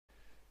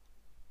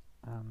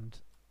and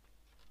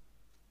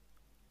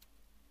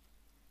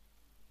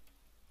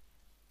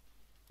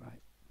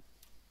right.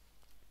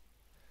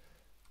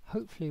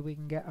 Hopefully we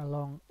can get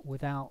along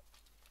without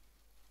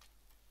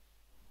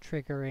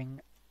triggering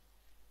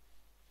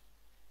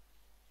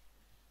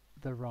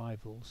the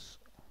rivals.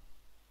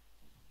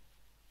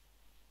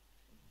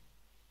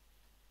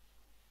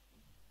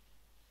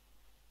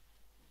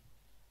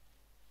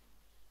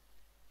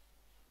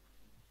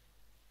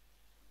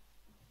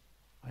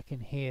 I can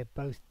hear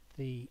both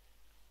the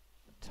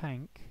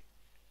tank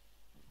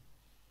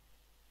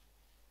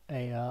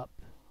A up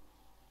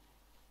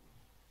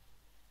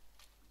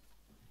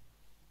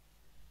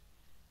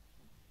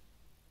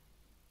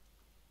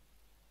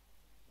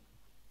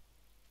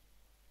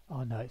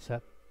oh no, it's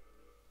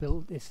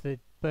the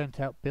burnt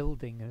out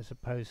building as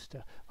opposed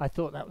to, I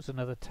thought that was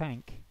another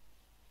tank.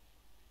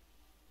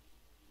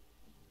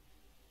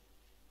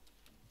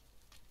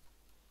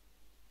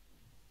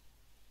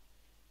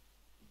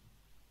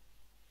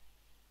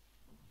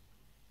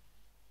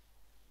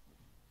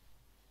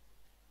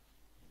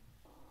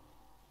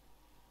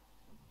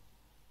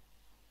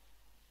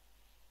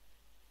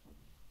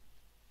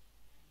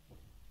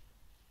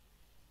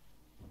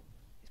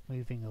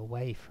 Moving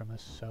away from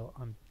us, so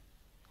I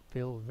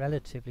feel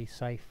relatively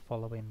safe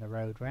following the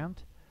road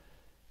round.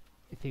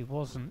 If he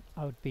wasn't,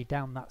 I would be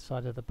down that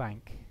side of the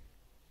bank.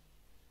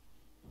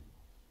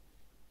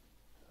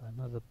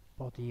 Another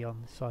body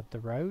on the side of the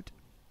road.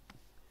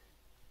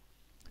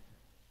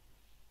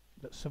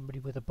 But somebody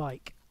with a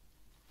bike.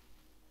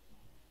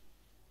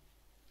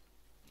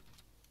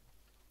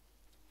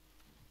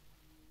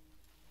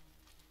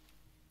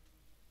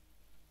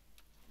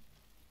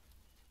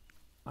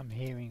 I'm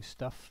hearing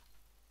stuff.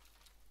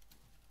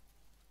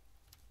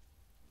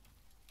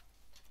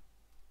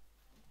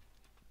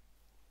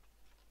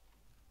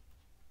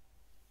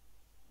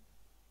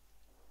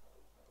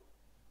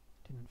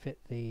 Didn't fit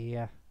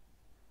the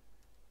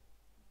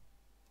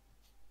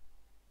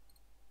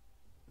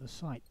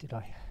sight, did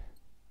I?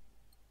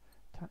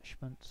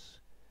 Attachments,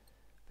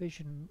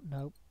 vision,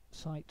 no,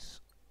 sights.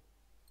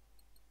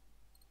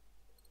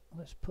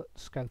 Let's put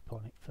scope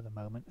on it for the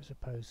moment as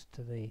opposed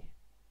to the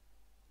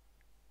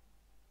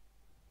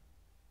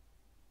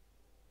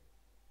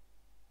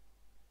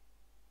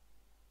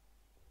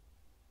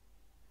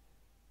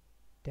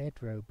dead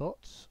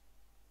robots.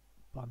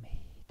 But I'm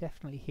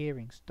definitely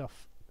hearing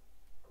stuff.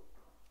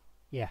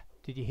 Yeah,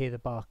 did you hear the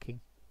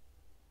barking?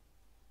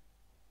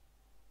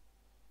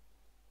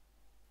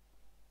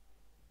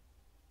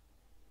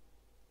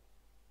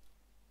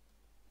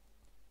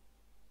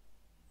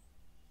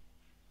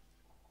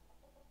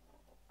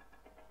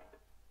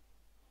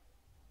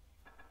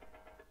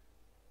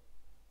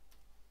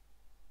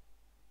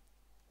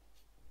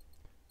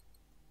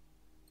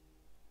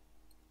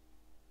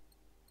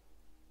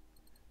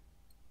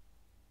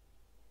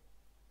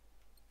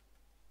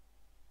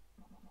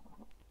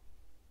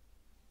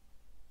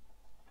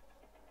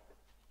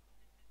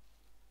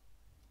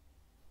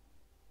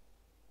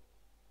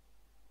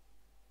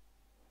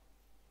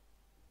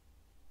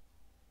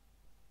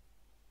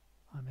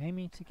 I'm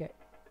aiming to get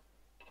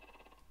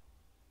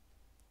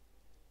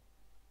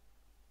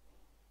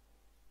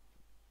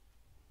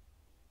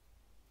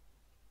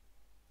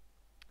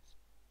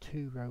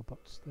two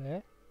robots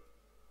there.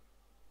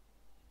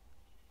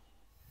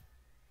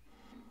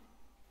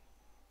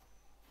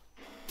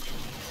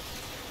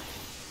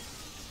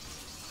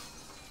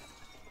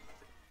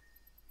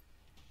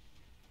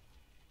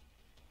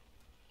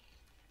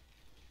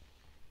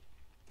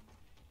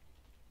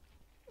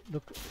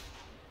 Look.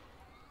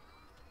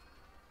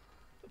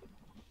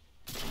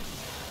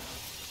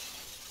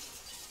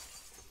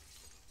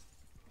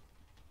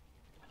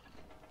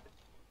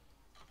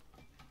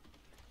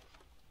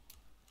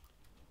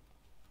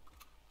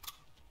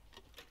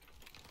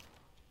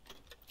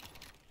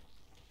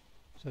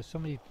 So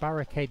somebody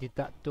barricaded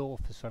that door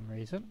for some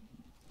reason.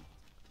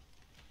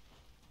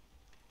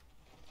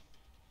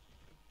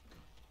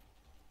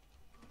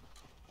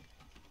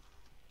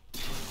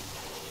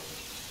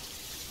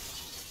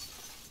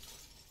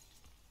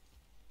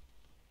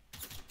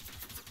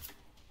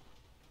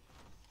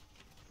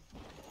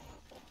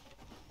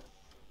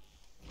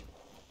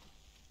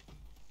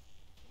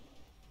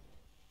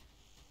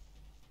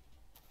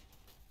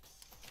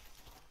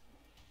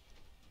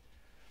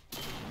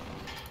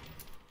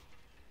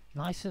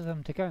 Nice of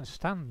them to go and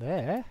stand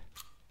there.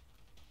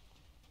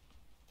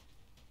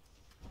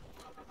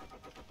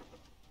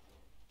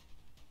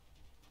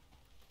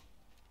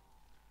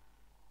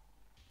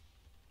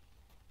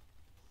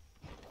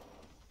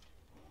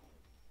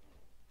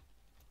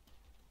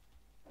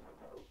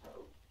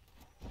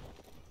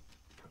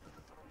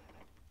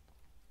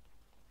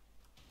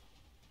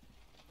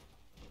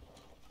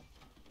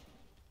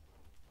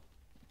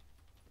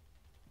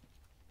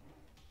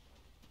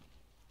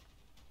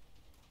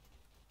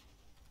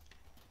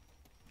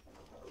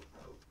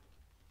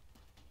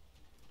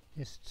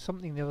 There's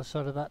something the other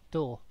side of that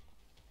door.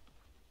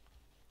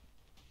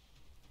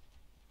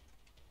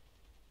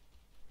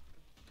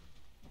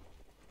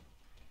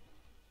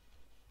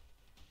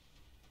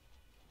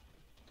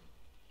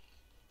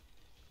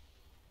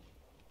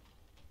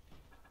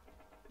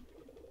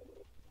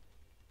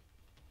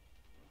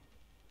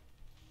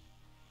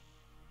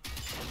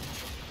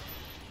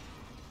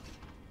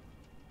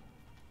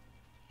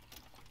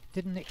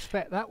 Didn't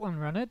expect that one,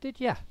 runner, did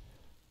ya?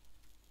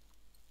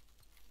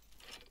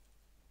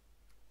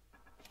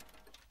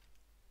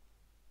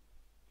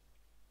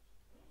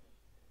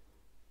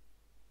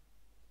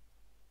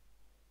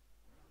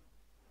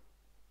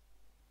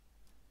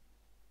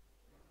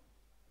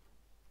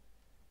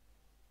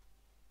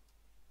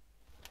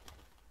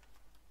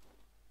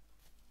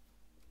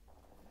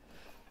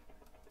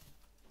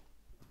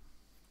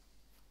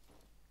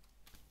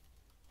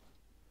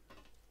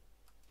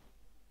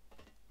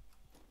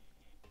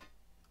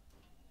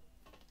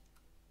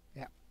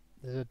 Yeah,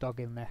 there's a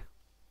dog in there.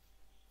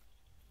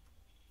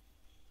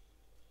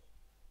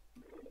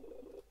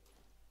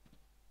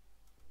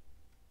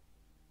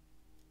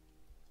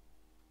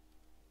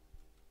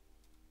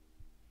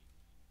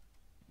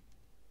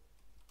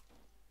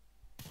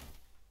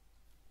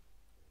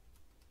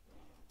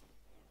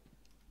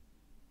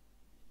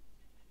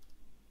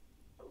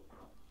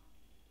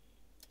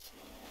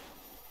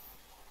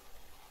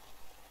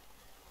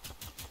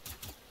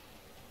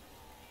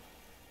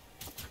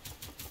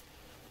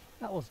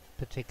 That was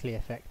particularly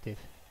effective.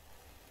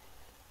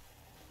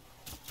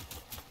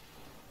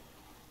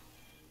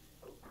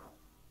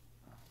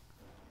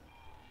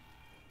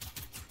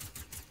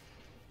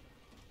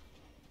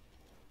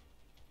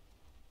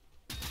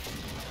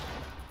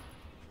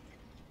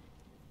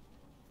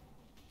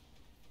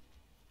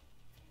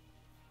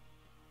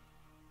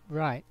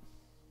 Right.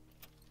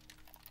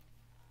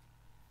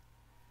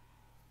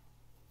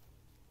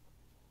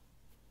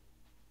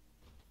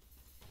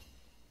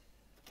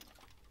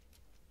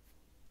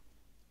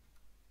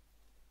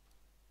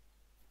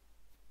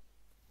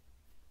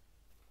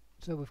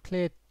 So we've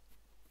cleared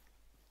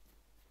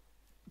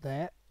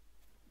there.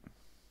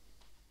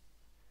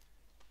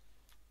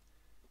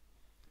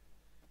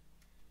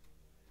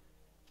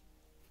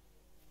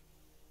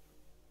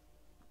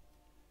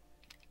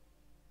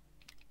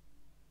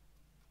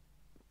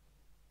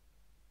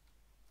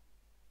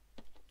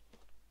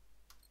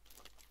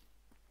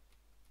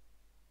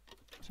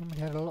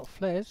 Somebody had a lot of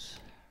flares.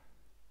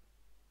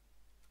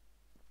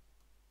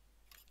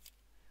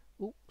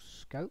 Ooh,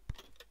 scope.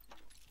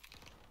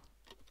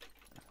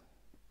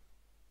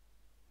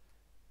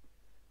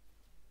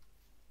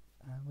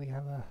 And we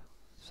have a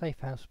safe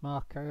house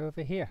marker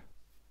over here.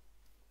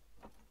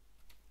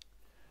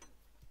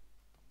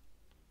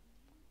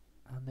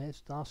 And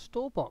there's our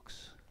store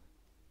box.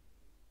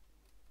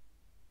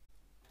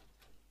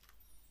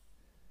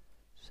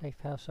 Safe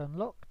house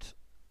unlocked.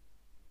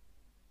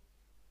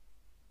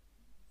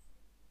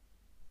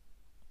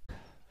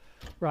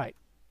 Right.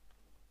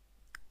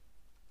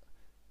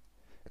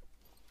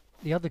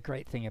 The other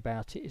great thing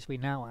about it is we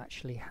now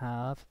actually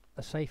have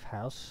a safe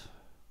house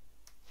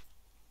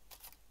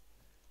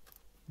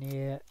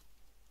near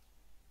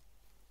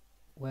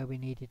where we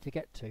needed to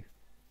get to.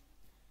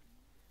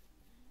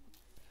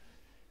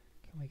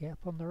 Can we get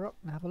up on the rock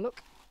and have a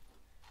look?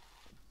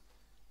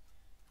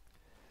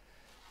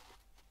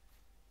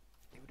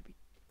 It would be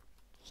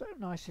so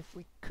nice if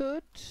we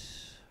could.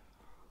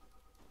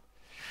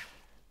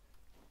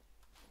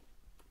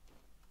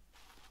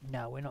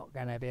 No, we're not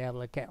going to be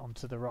able to get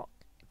onto the rock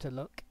to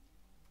look.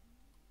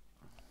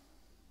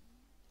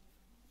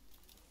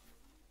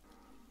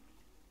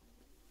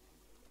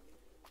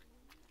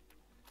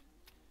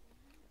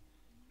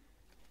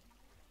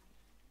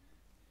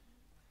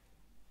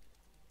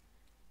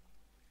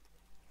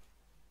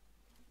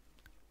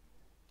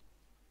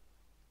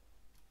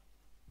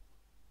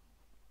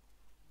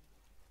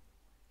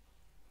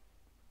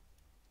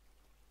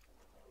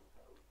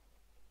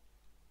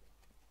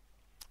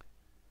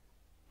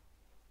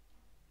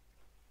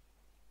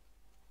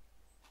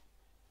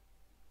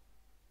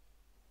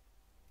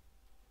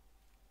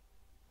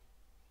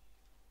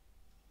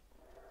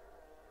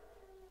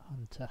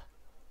 Hunter.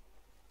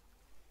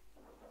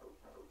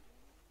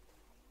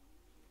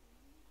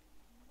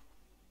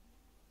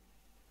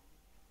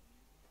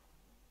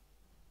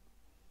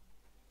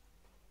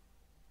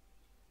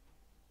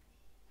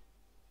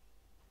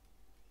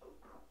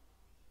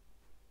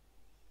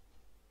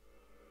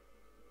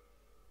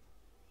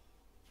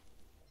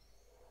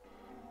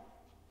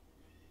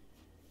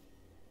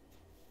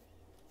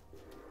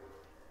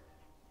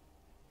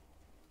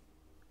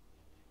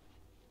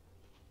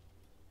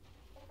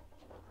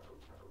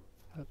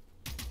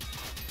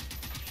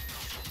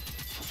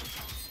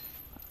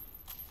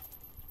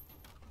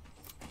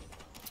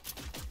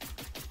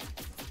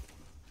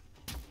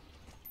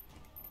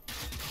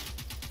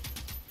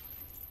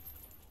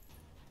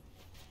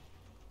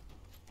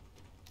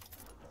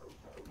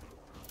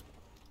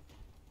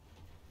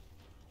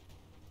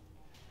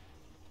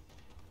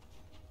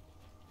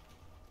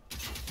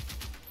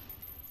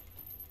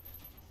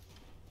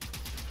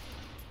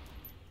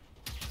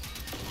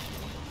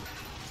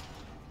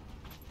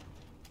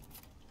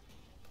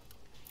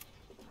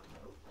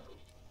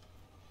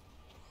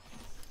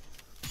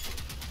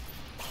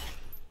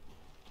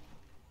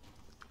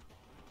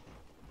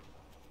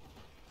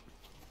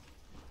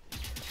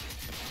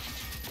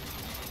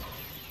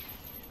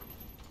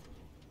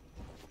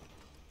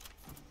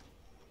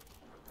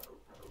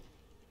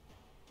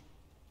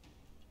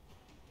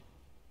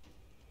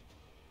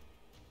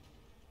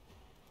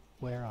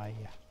 Where are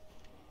you?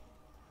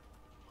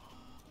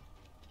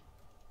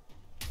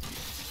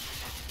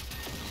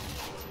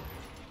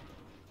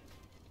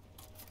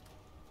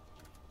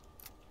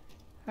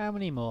 How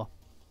many more?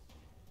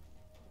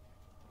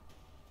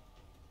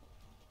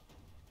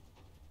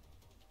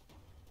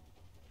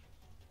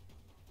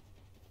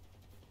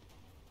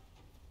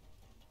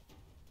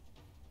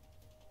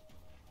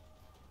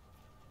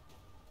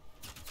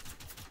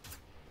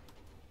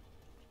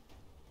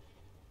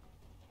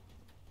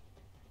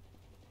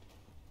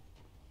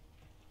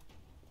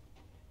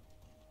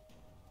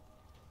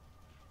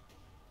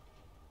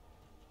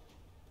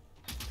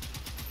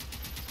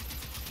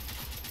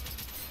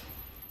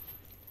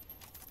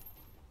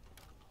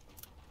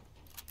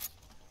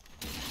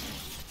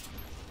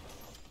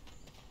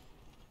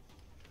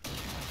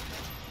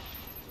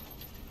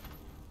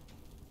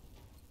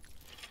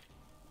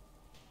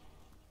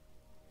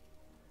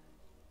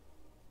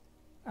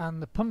 And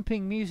the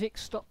pumping music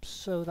stops,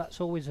 so that's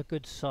always a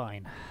good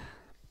sign.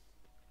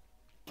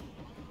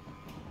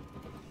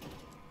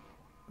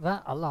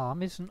 That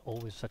alarm isn't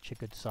always such a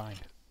good sign.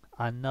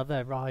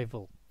 Another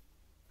rival.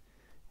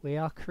 We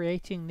are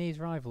creating these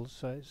rivals,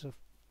 so it's a...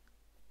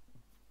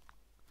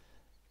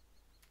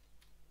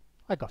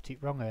 I got it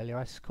wrong earlier.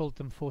 I called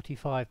them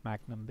 45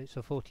 Magnum, but it's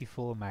a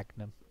 44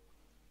 Magnum.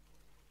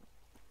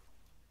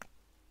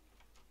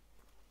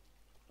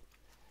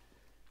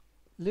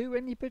 Lou,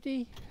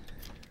 anybody?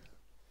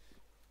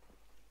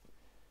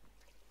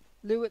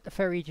 Lou at the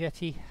ferry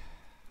jetty.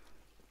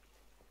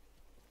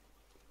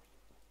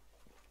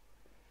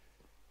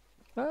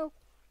 Well,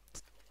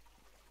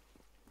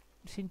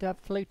 seem to have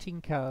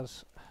floating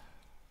cars.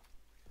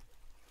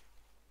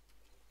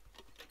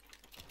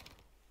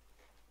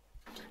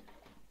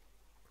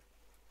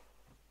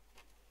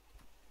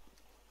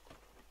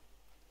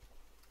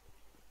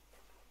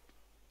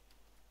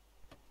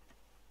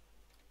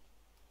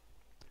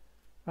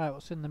 Right,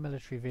 what's in the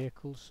military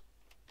vehicles?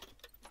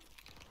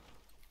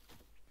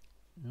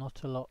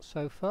 Not a lot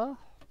so far.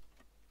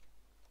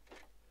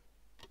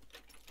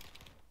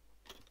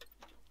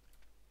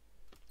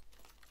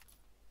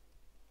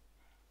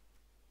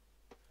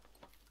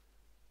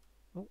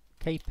 Oh,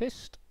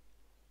 capist.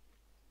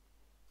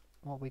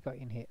 What have we got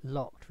in here?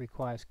 Locked,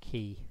 requires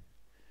key.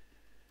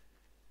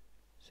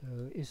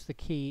 So is the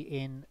key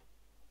in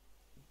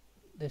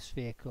this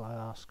vehicle, I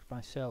ask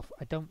myself.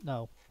 I don't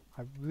know.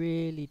 I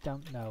really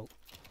don't know.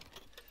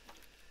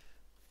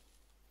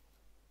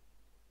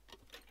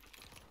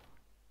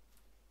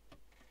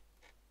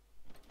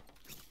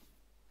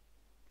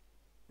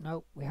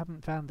 No, we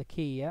haven't found the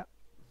key yet.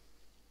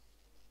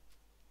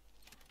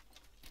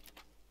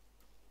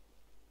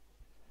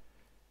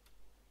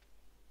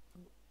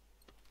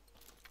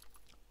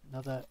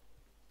 Another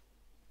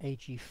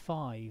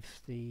AG5,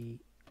 the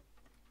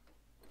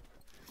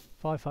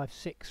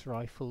 5.56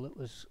 rifle that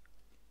was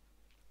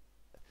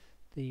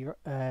the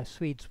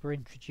Swedes were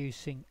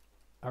introducing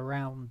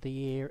around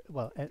the era,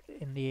 well,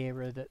 in the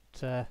era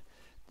that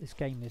this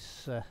game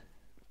is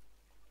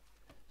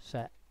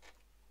set.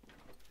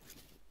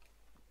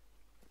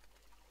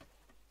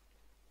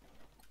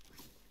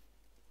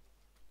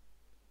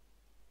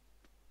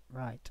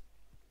 Right.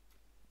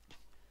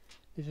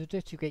 There's a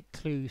dirty great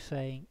clue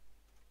saying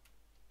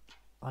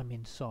I'm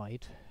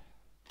inside.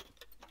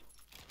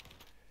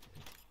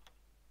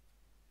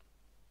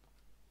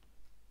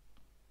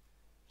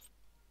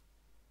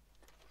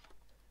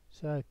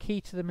 So,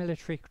 key to the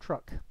military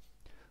truck.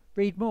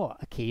 Read more.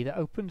 A key that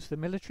opens the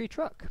military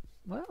truck.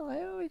 Well,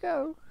 there we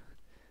go.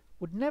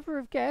 Would never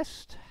have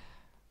guessed.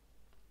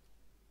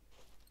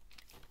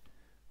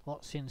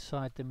 What's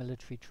inside the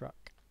military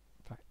truck?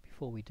 In fact,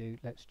 before we do,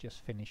 let's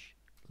just finish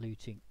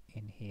looting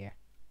in here.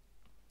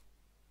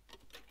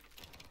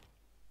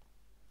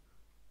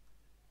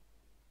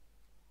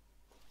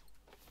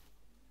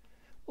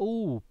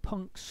 Oh,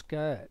 punk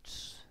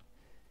skirts.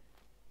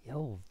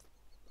 Yo,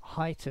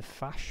 height of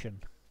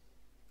fashion.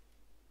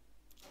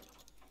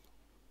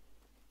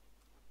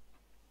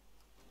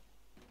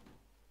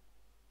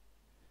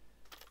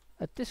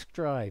 A disk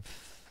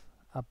drive.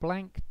 A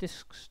blank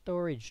disk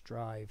storage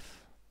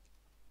drive.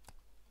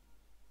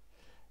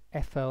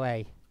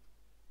 FOA.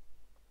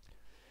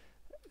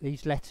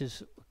 These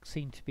letters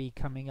seem to be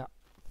coming up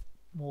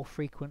more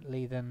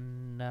frequently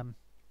than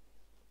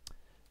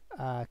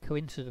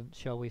coincidence,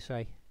 shall we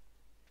say.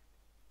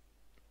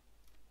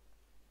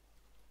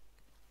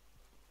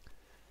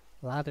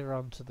 Ladder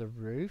onto the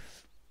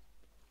roof.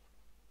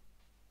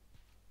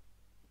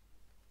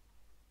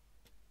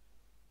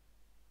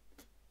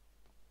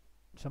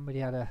 Somebody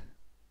had a...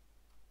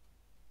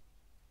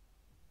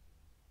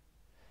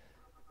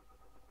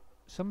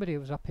 Somebody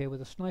was up here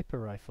with a sniper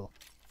rifle.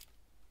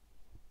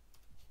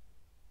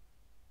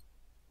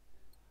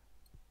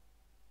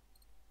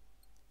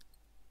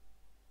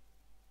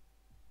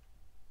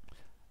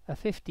 A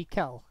 50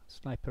 cal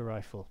sniper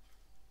rifle.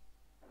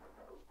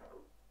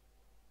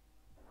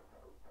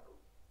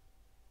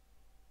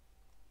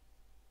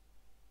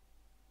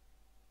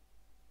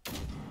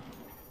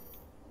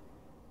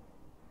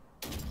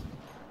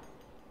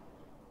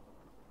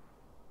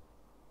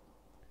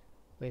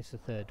 Where's the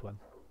third one?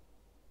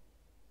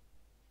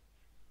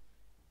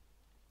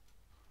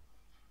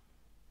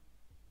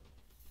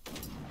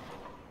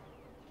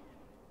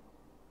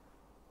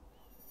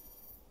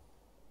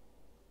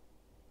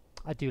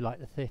 I do like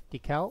the 50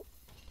 cal.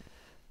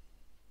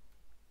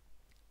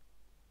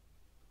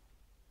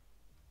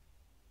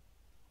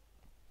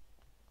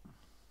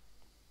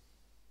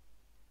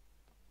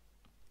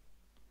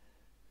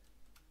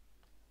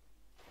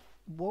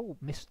 Whoa,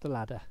 missed the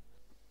ladder.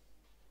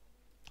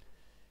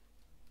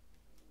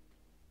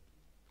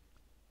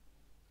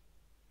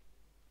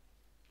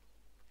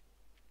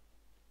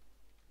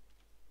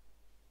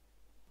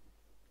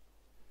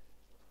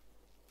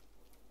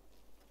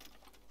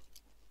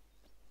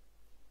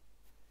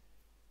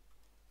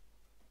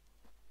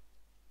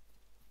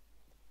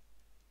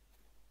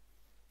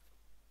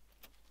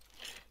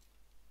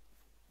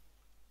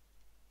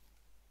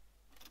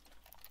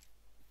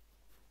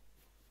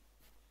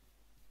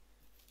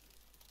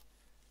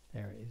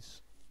 There it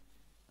is.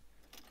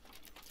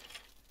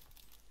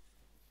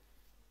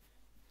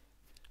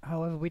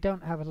 However, we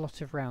don't have a lot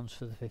of rounds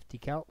for the 50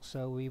 cal,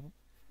 so we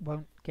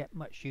won't get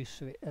much use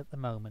of it at the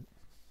moment.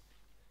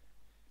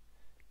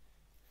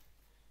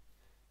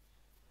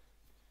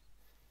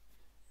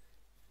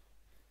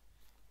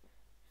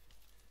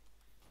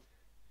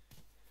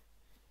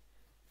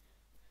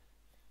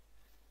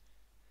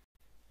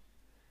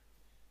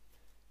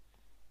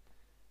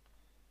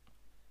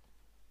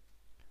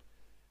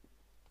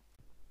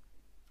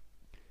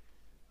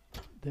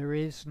 There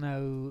is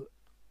no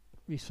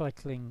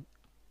recycling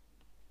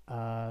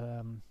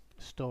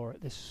store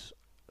at this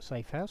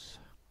safe house,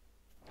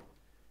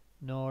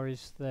 nor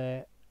is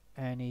there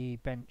any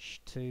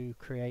bench to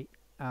create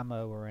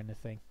ammo or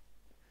anything.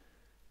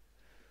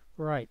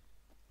 Right,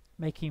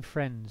 making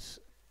friends.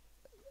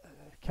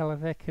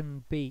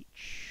 Kalavekan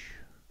Beach.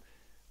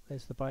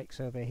 There's the bikes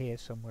over here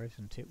somewhere,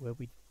 isn't it, where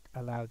we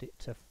allowed it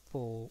to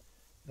fall.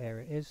 There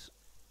it is.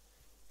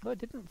 No, it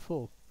didn't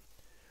fall.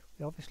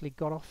 We obviously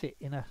got off it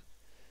in a...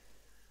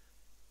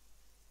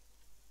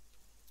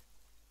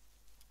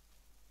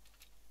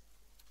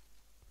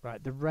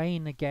 Right, the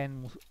rain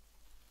again will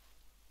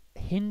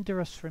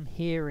hinder us from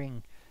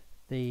hearing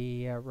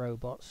the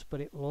robots, but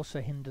it will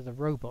also hinder the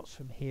robots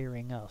from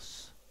hearing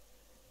us.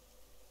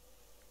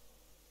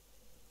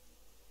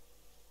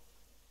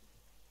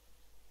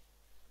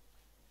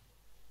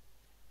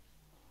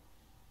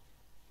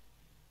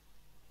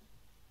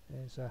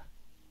 There's a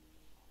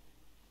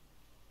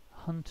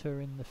hunter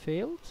in the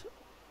field.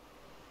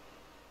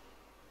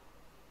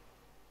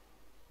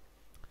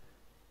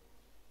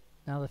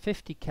 Now the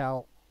 50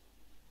 cal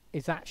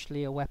is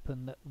actually a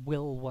weapon that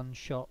will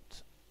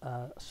one-shot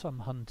some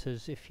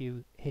hunters if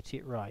you hit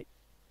it right.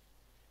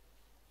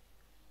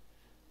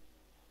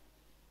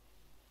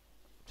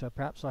 So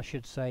perhaps I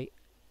should say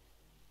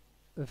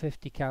the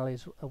 50 cal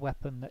is a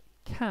weapon that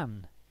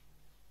can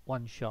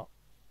one-shot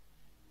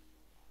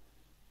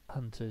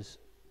hunters.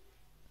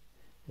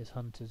 There's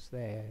hunters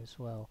there as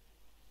well,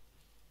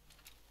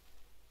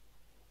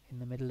 in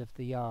the middle of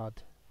the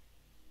yard.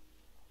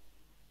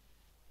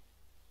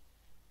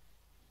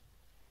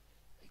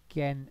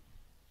 Again,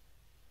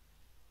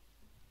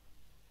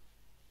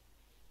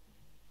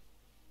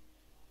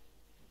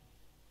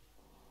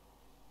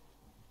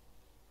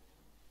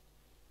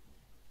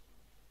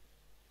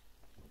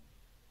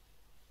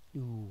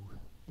 ooh,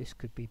 this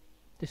could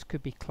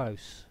be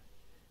close.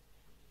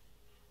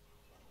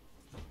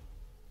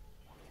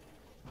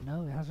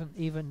 No, it hasn't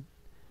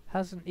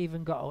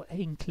even got an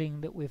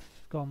inkling that we've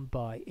gone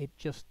by. It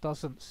just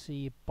doesn't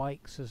see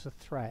bikes as a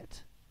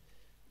threat.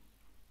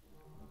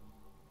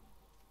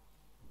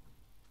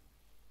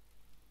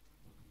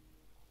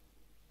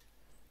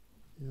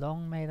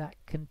 Long may that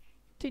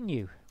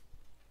continue.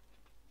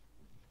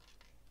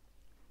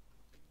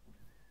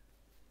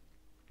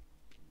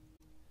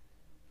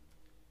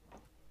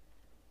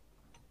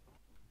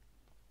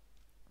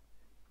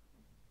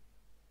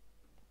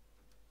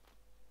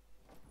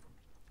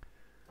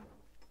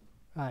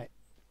 Right.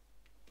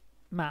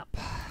 Map.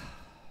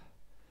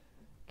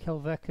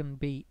 Kelvekan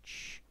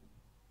Beach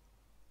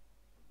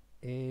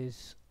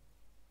is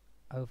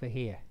over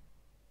here.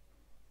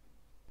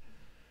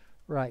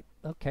 Right,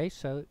 okay,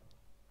 so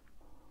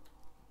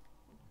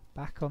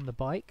back on the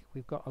bike,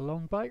 we've got a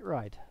long bike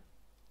ride.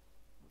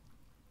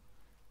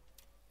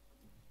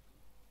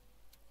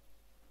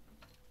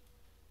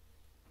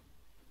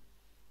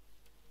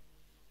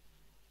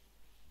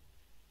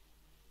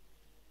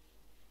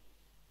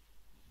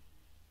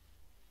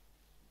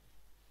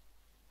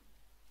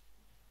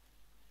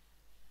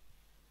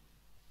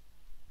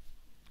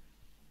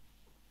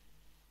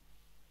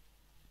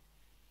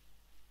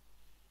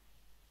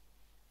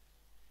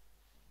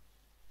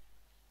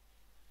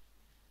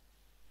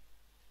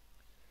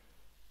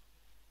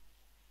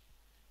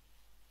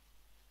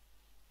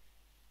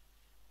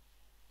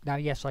 Now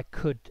yes, I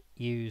could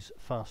use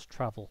fast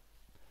travel,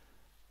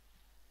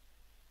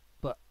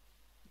 but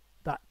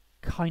that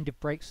kind of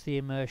breaks the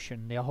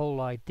immersion. The whole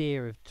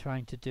idea of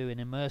trying to do an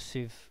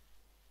immersive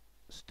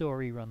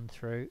story run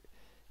through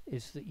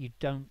is that you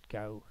don't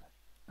go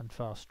and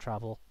fast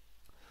travel.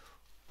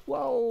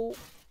 Whoa!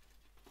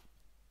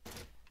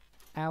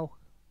 Ow.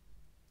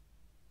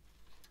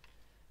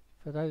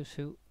 For those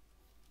who...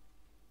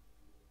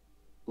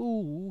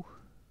 Ooh!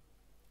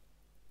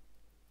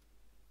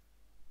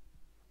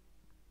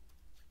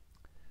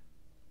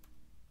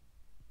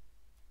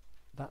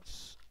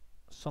 That's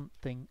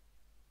something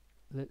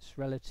that's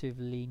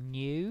relatively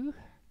new.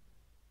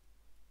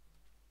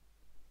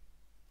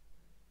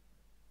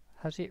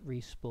 Has it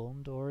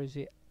respawned, or is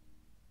it...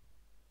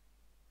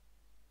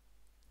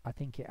 I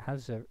think it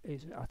has a...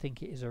 I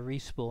think it is a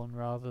respawn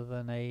rather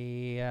than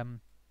a...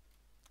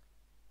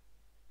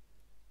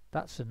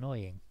 That's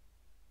annoying.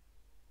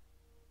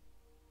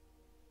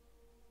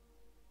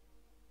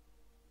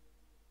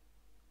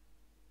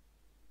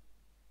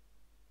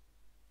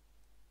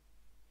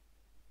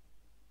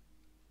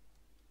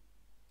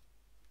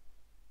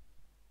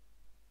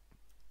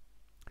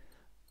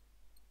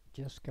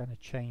 Just going to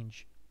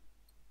change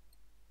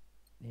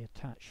the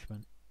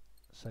attachment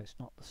so it's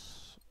not the...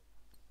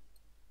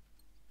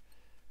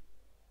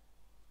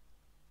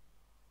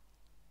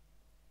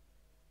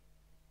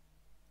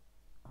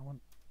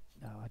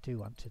 No, I do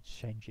want to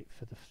change it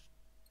for the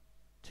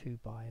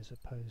 2x as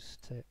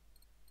opposed to...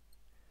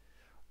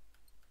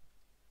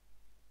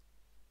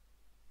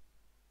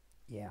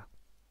 Yeah.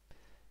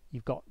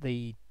 You've got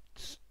the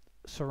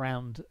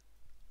surrounding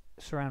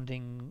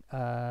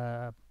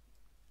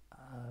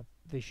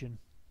vision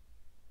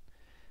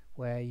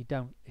where you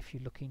don't, if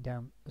you're looking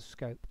down the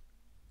scope.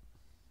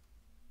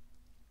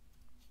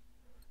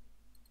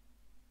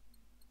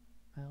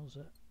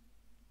 Mauser.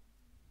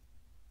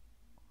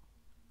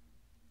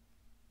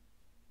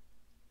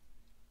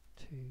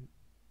 Two.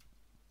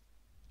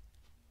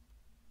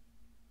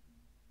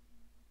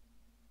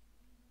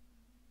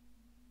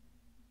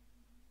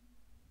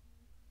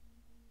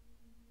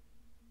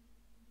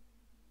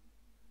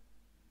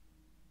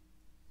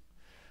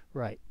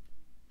 Right.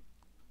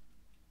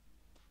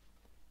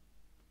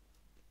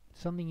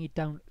 Something you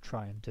don't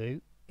try and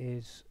do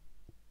is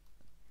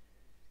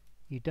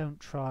you don't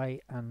try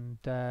and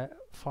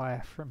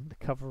fire from the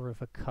cover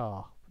of a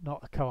car,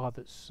 not a car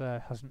that's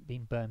hasn't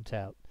been burnt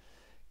out,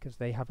 because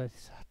they have a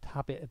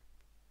habit of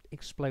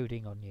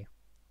exploding on you.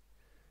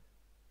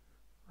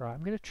 Right,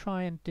 I'm going to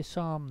try and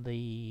disarm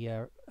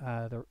the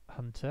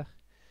hunter.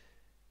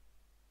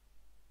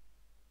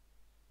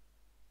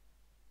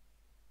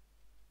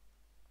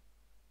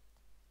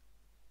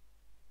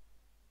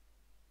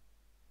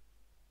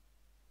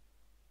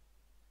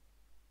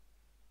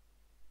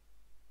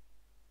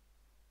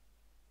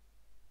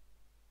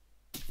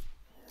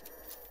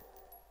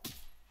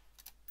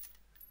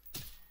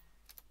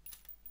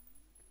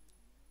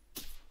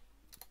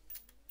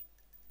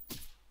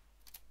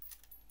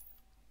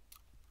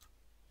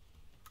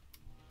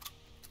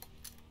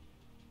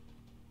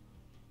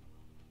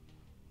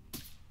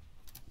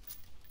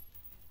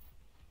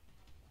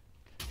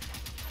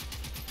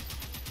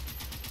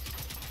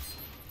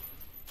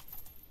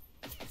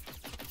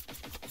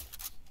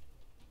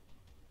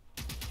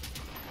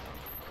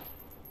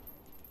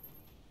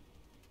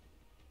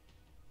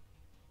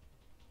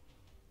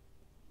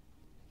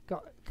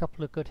 Got a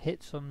couple of good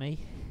hits on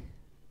me.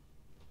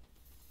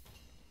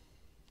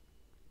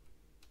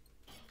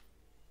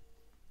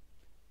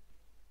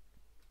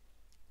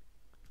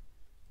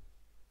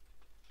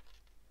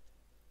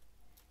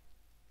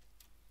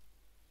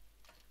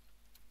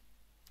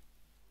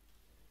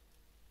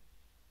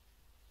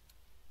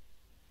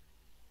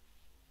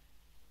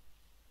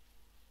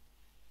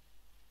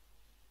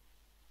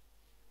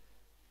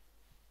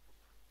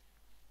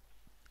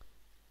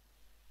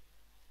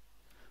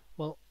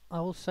 Well, I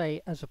will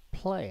say, as a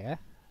player,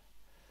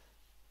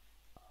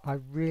 I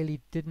really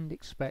didn't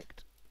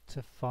expect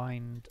to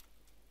find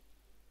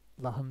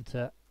the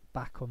hunter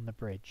back on the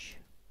bridge.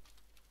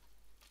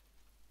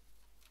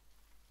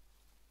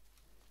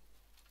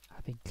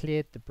 Having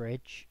cleared the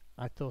bridge,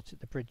 I thought that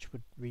the bridge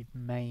would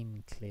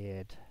remain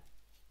cleared.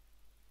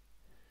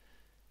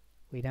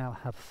 We now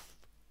have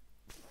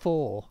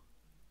 4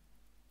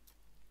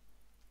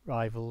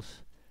 rivals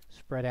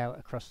spread out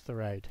across the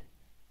road.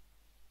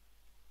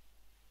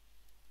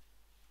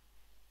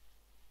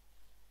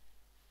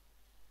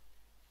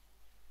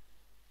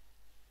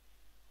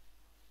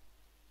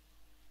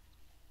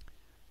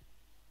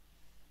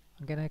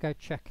 I'm going to go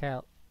check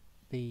out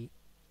the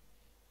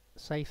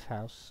safe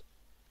house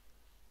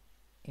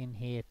in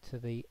here to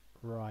the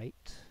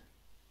right.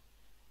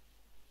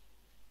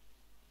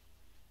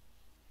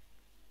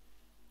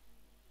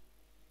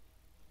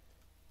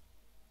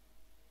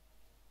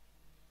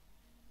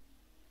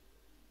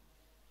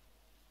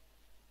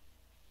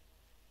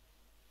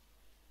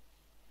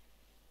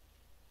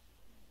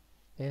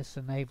 There's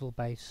the naval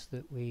base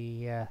that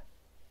we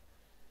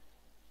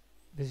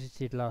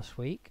visited last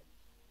week.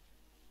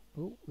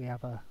 Oh, we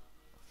have a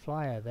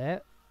flyer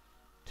there.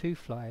 2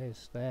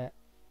 flyers there.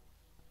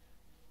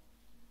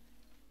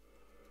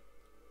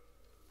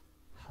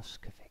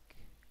 Huskovic.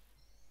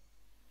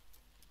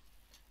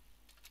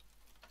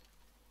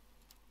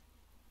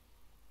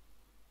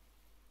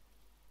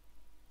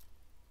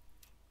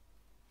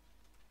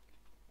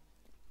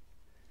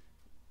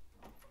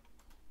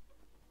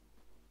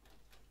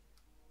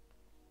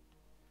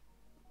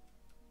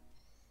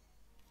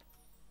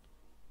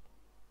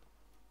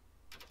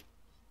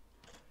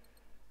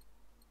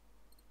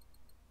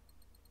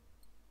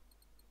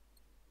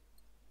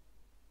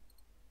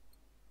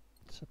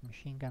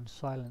 Submachine gun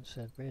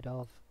silencer, rid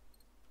of.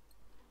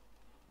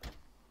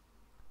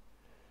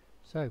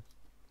 So,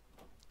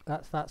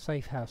 that's that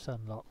safe house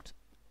unlocked.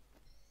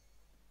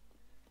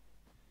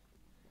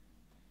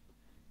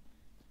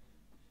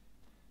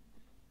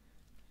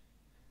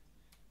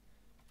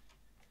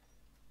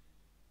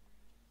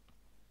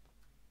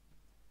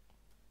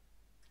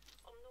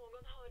 Om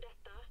någon hör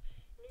detta,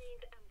 ni är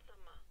inte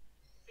ensamma.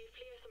 Vi är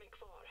fler som är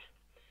kvar.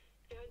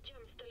 Vi har ett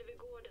gömställe vid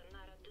gården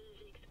nära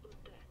Dyviks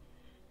udde.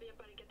 Vi har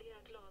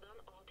barrikaderat ladan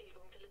och har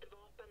tillgång till lite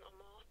vapen och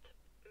mat,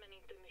 men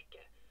inte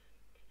mycket.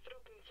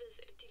 Förhoppningsvis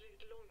är det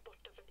tillräckligt långt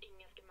borta för att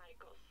ingen ska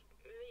märka oss.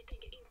 Men vi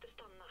tänker inte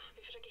stanna.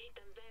 Vi försöker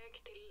hitta en väg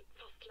till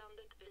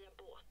fastlandet via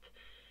båt.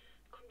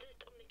 Kom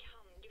dit om ni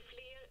kan. Ju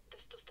fler,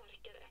 desto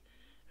starkare.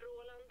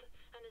 Roland,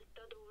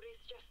 Anita,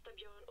 Doris, Gösta,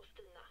 Björn och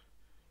Stina.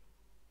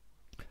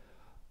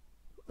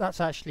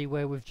 That's actually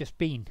where we've just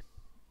been.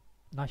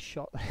 Nice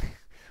shot.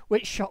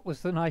 Which shot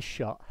was the nice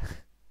shot?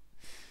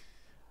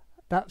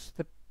 That's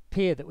the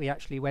pier that we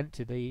actually went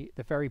to, the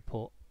ferry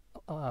port,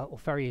 or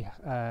ferry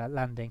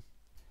landing.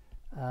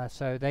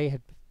 So they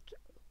had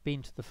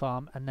been to the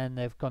farm and then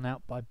they've gone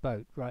out by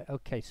boat. Right,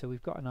 okay, so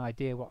we've got an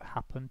idea what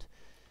happened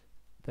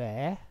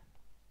there.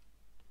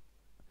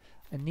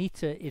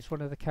 Anita is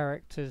one of the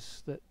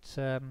characters that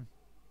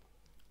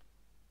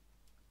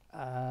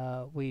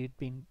we'd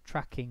been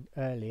tracking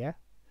earlier.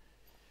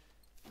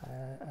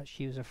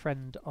 She was a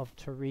friend of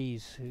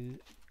Therese, who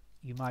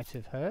you might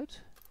have heard.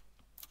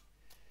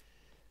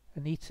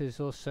 Anita is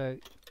also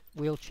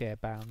wheelchair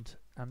bound,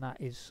 and that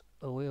is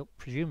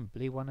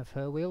presumably one of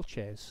her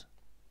wheelchairs.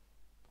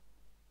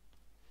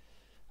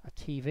 A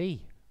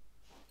TV.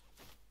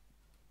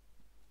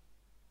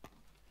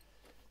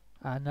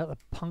 Another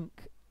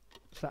punk.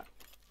 Is that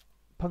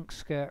punk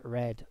skirt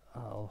red?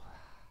 Oh,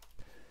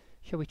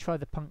 shall we try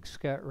the punk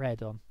skirt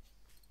red on?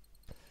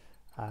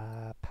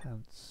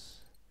 Pants.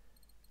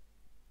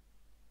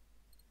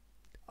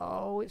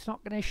 Oh, it's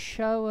not going to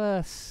show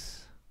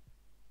us.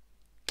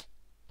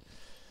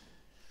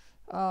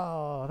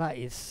 Oh,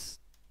 that's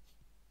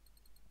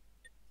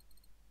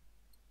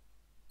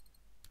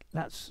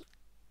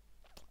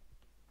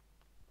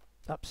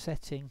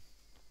upsetting.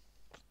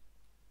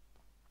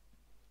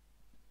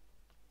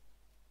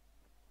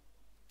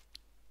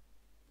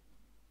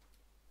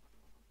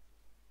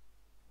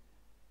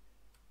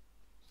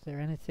 Is there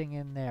anything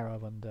in there, I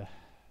wonder?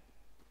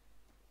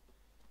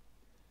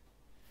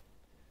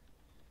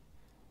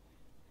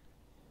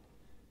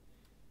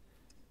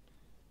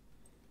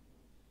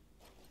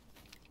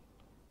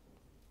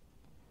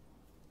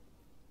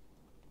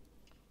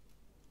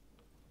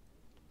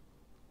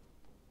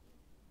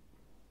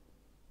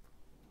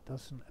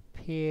 Doesn't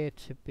appear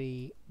to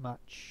be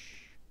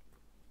much,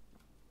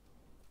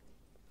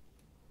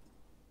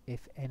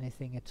 if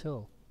anything at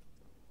all.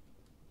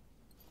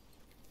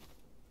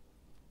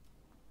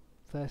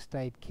 First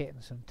aid kit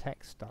and some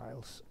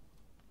textiles.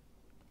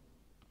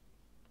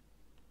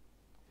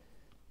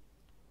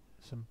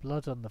 Some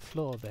blood on the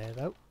floor there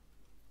though.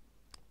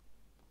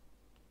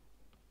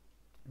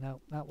 No,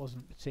 that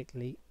wasn't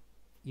particularly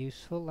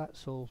useful.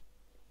 That's all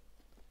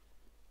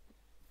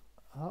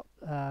up.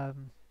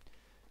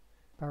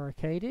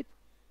 Barricaded.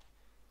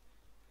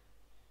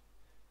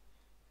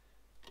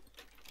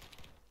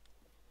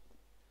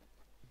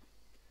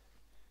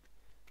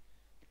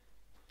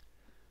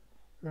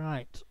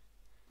 Right.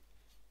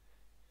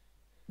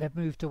 They've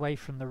moved away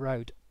from the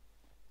road.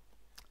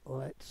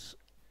 Let's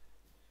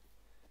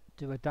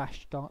do a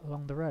dash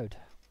along the road.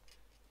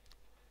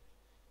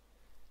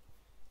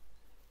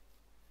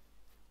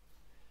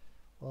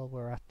 While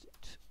we're at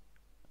it,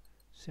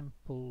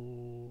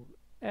 simple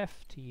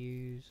F to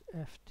use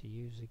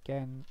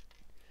again.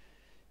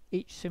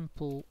 Each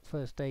simple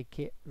first aid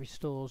kit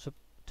restores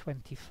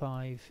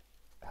 25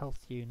 health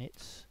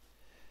units.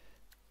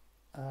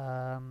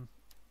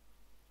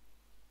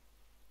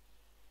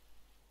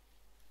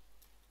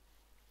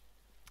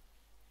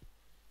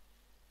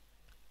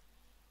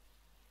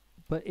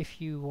 But if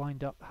you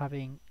wind up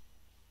having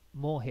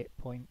more hit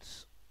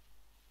points,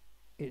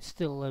 it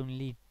still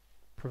only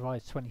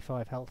provides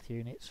 25 health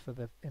units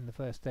for in the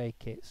first aid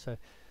kit. So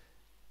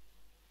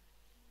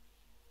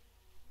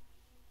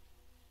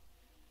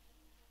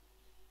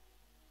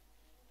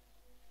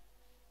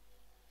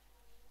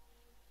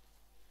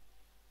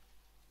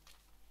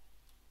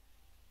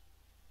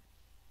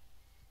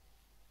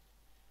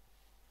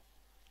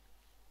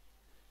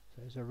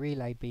there's a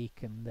relay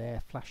beacon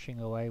there flashing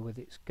away with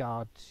its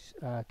guard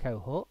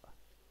cohort.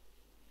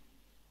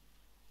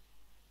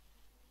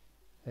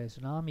 There's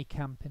an army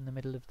camp in the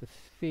middle of the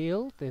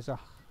field. There's a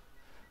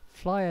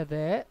flyer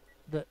there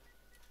that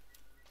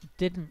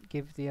didn't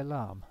give the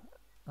alarm.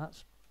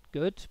 That's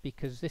good,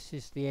 because this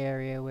is the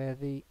area where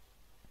the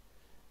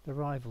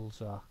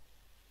rivals are.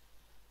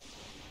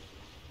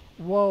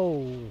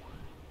 Whoa!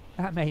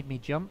 That made me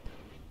jump.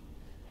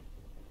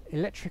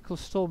 Electrical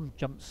storm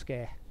jump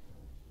scare.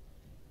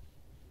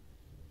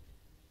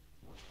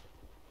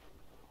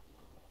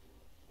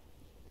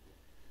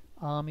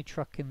 Army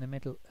truck in the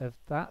middle of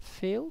that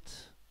field.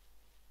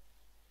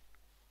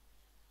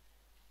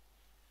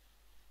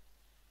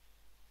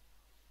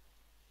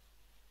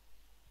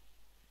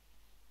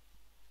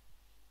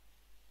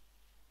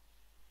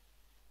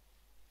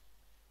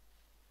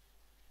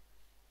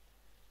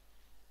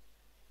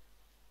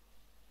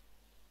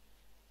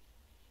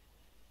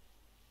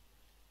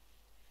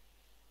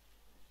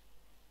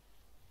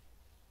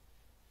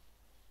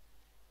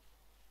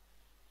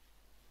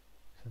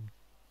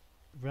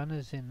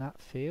 runners in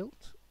that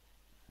field.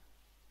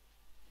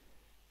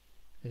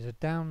 There's a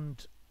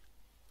downed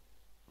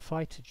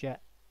fighter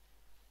jet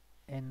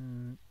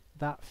in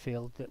that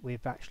field that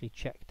we've actually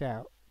checked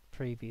out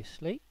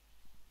previously.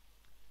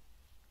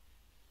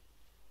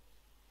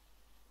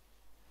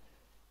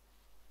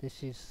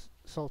 This is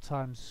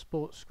Solheim's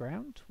sports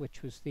ground,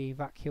 which was the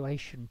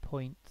evacuation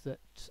point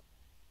that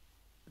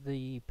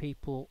the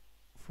people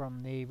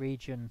from the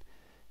region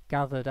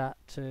gathered at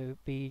to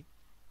be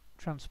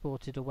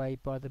transported away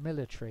by the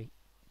military.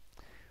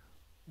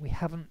 We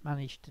haven't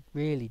managed to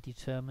really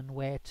determine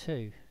where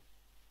to.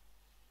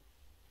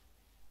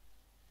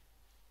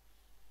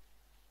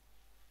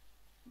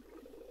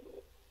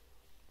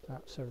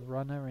 That's a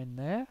runner in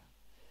there.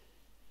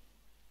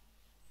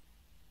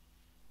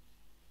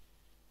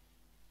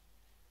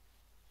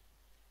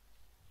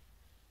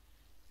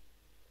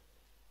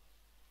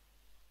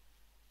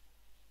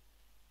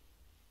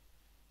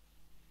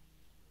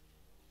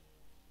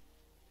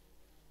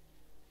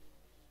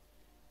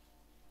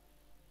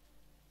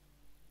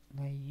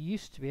 Now you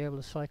used to be able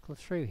to cycle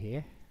through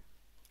here.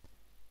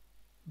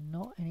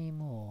 Not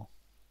anymore.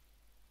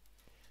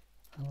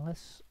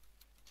 Unless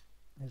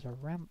there's a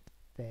ramp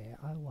there,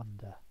 I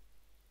wonder.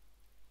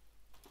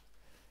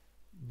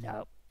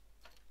 No.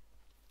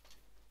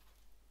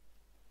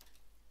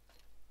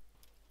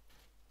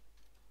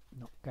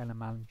 Not gonna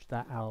manage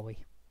that, are we?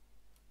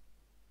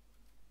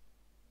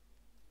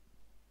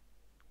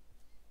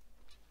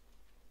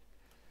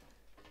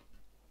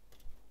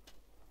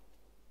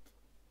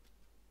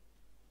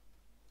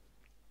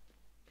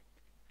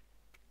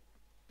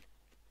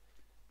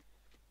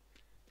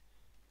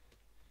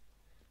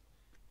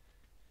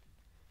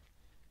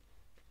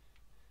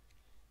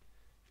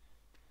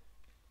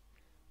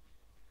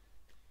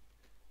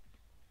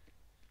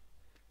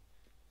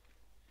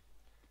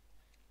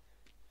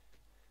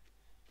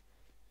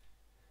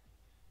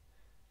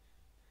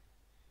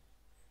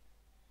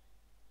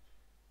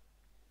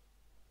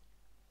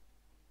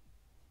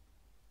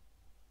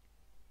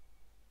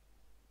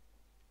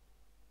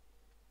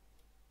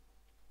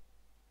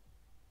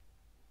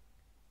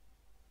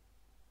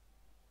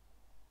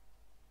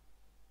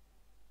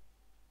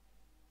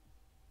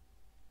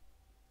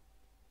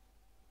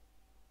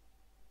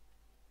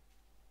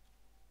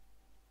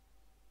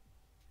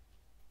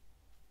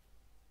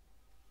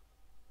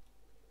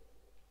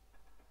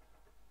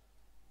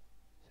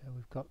 So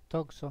we've got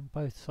dogs on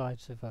both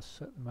sides of us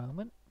at the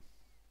moment.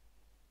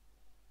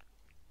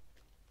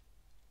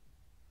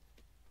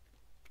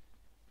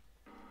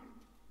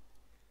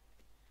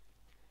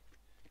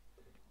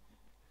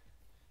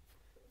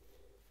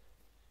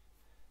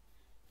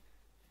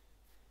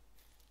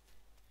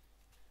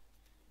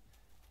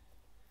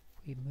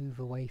 We move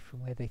away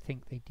from where they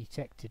think they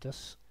detected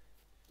us,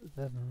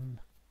 then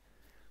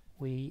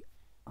we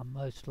are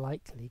most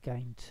likely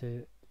going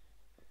to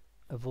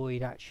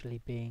avoid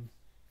actually being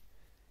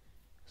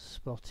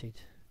spotted.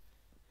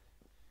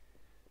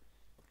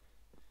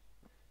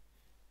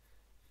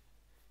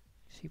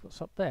 See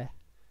what's up there?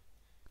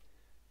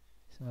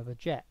 It's another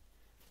jet.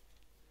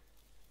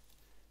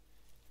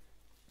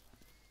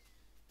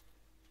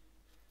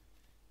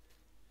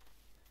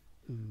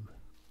 Ooh.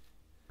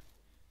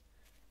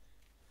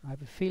 I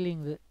have a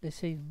feeling that this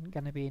isn't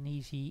going to be an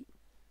easy...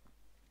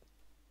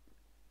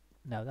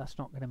 No, that's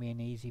not going to be an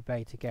easy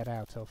bay to get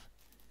out of.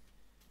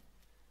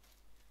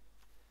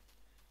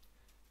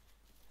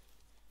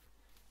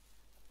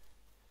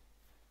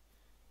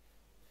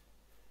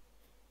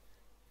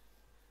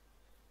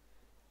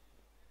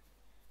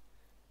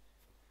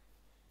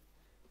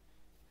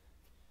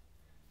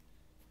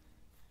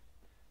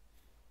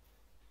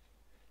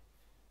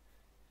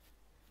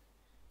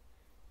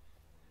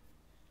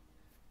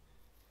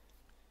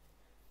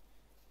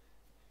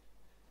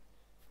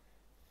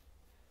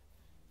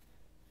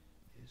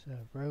 There's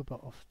a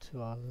robot off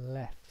to our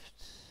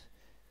left.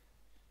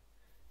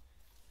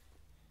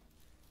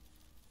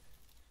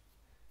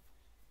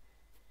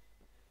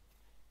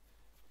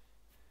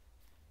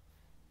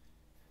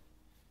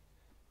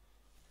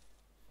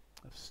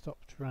 I've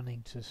stopped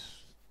running to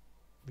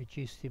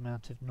reduce the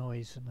amount of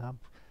noise, and I'm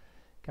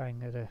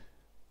going at a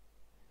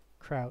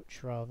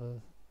crouch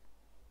rather,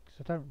 because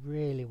I don't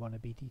really want to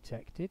be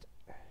detected.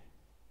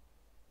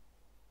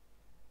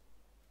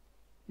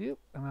 Yep,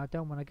 and I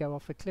don't want to go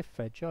off a cliff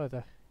edge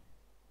either.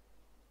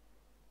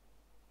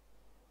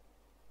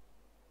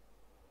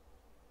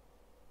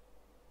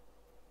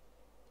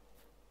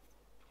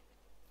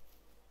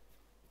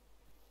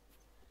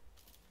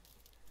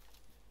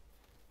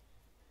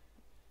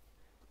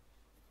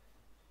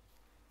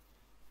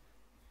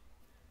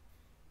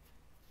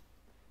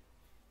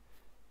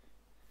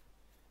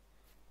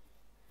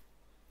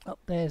 Up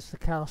there's the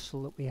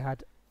castle that we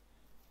had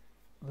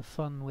the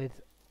fun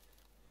with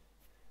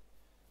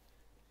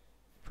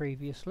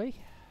previously.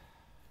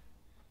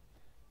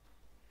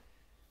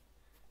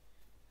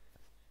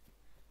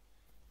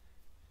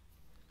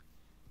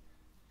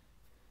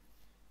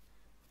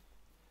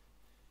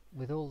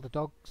 With all the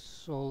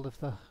dogs, all of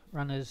the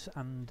runners,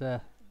 and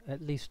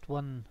at least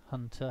one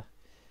hunter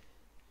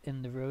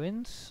in the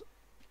ruins.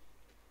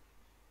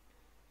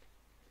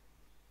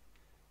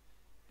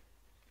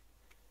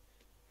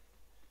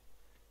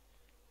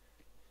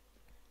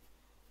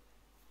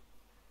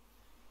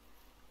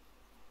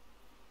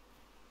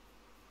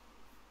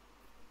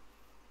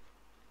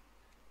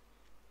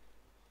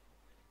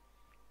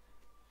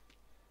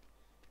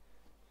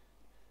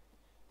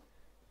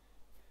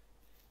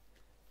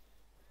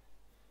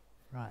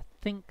 Right, I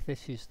think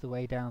this is the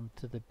way down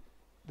to the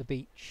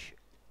beach.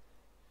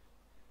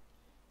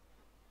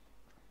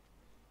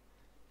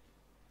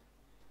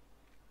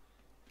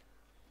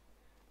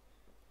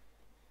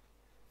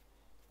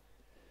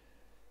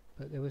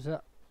 But there was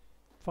a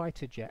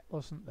fighter jet,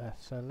 wasn't there?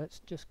 So let's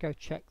just go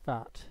check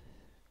that.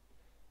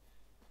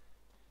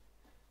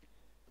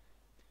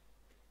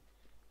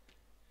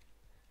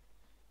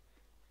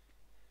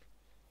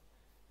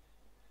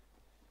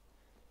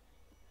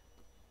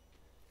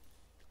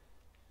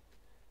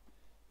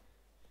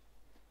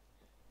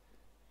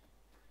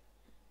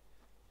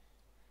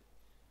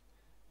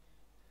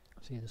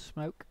 See the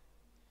smoke.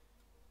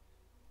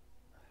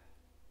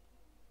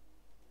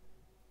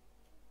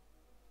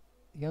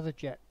 The other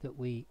jet that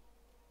we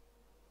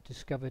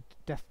discovered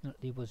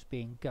definitely was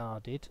being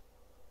guarded.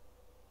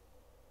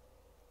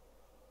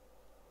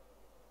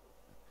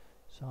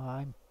 So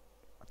I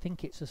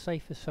think it's a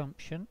safe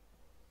assumption.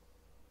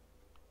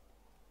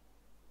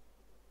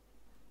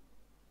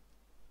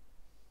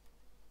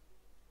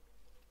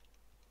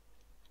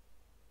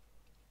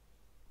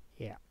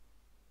 Yeah.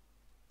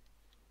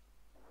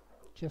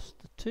 Just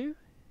the two.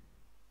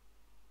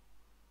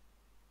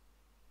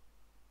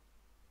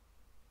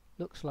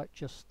 Looks like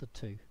just the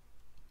two.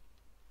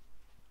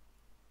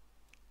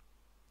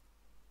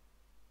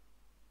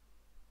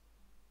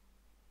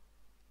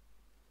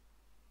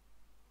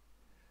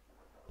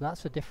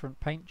 That's a different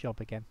paint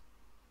job again.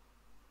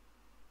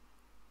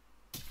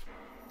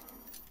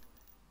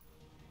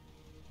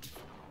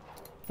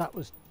 That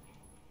was...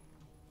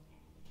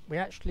 We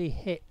actually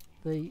hit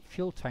the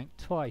fuel tank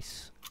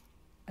twice,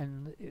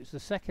 and it was the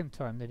second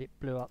time that it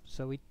blew up,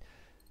 so we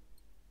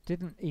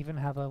didn't even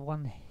have a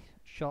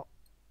one-shot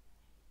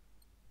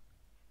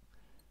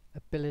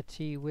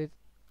ability with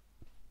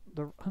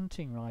the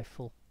hunting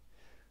rifle.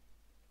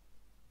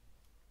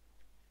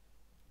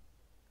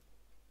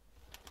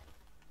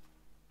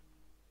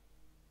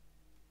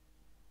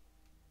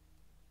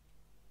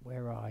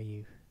 Where are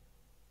you?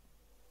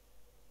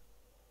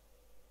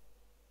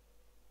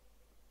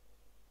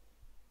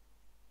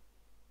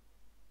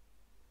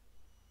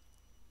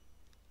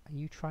 Are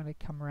you trying to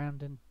come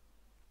around and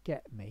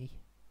get me?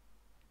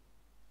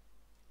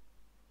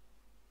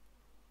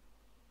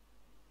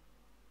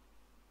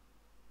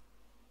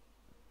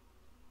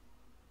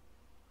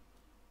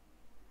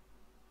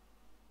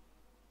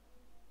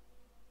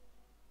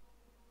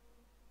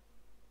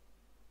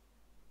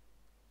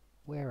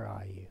 Where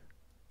are you?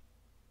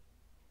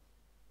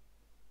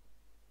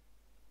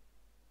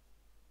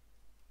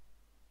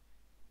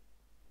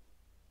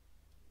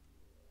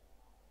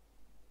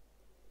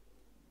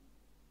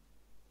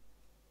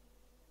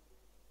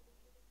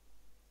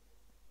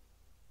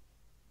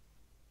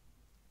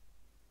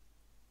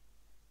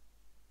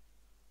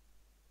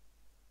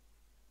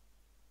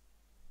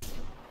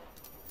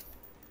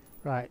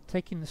 Right,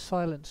 taking the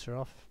silencer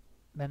off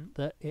meant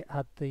that it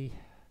had the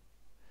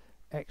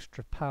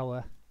extra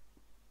power.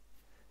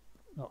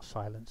 Not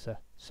silencer,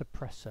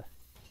 suppressor.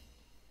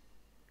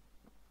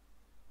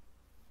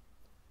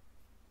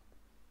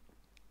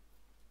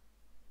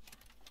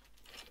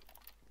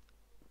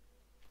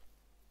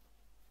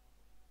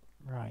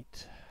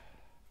 Right.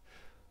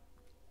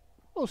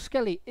 Oh,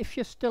 Skelly, if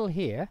you're still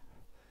here,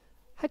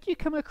 had you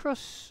come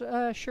across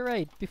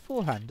Charade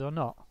beforehand or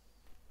not?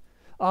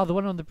 Ah, the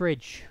one on the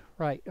bridge.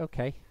 Right,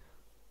 okay.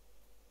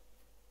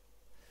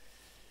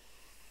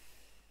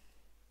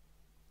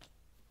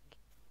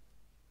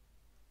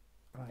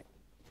 Right.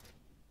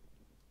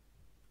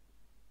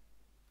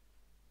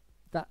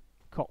 That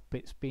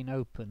cockpit's been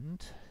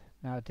opened.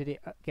 Now, did it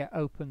get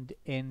opened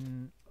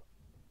in...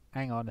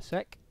 Hang on a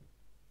sec.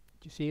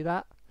 Do you see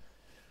that?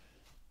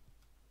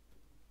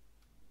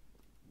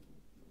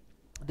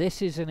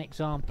 This is an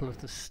example of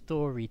the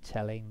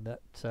storytelling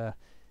that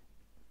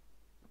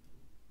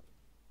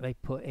they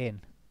put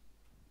in.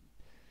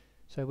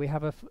 So we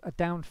have a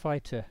downed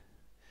fighter.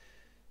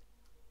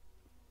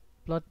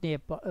 Blood near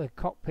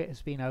cockpit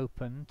has been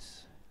opened.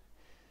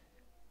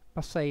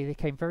 Must say they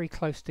came very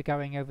close to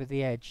going over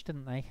the edge,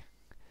 didn't they?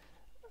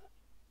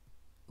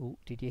 Oh,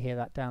 did you hear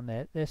that down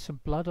there? There's some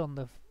blood on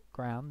the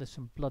ground. There's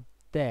some blood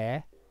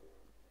there.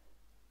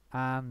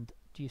 And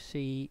do you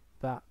see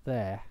that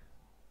there?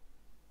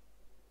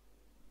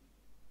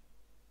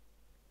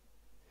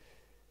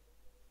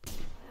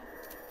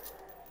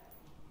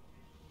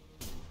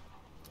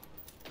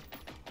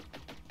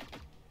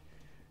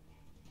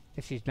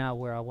 This is now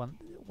where I want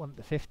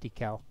the 50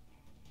 cal,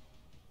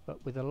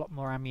 but with a lot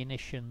more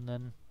ammunition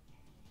than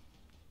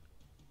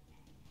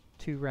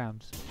 2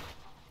 rounds.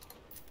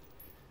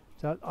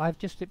 So I've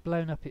just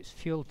blown up its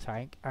fuel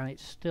tank, and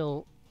it's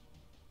still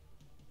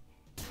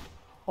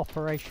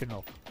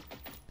operational.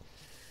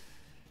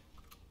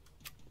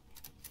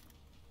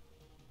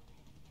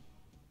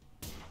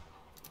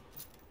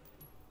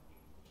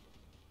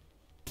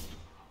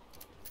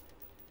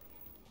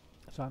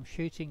 So I'm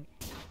shooting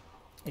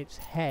its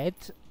head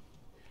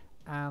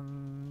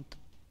and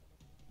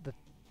the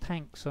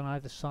tanks on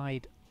either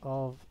side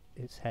of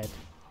its head.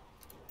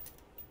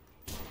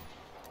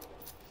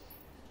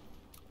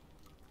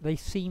 They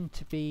seem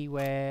to be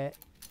where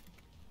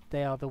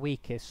they are the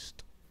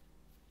weakest.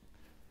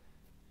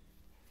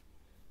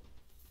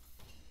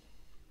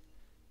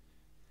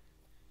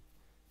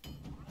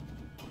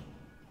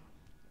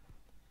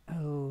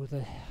 Oh,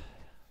 the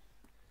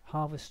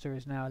harvester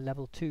is now a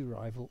level 2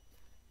 rival.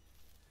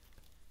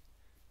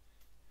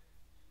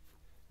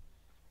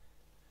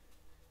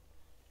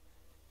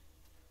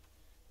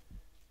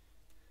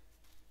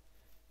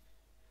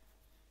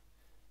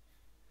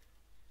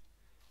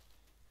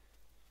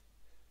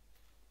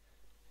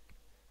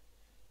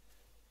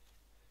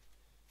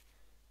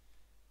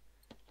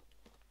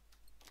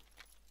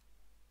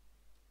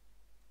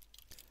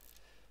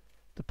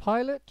 The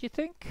pilot, do you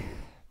think?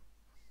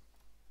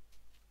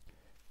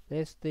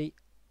 There's the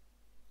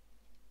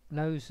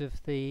nose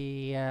of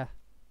the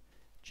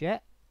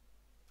jet.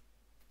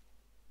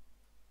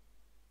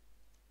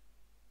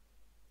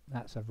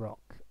 That's a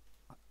rock.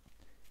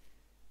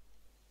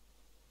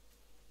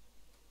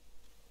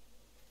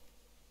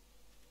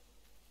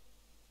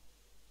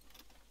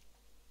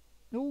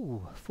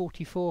 Ooh,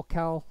 44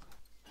 cal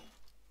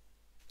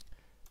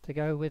to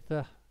go with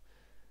the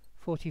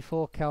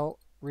 44 cal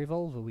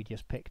revolver we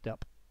just picked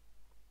up.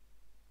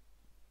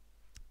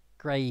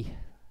 Grey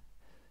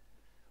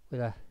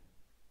with a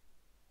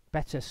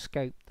better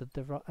scope than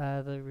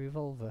the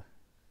revolver.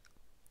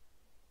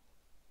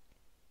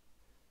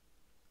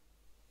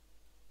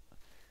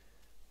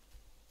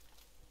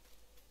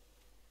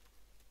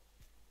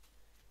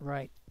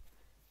 Right.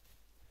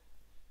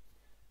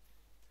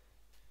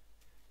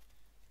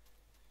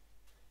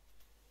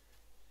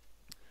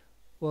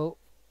 Well,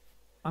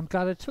 I'm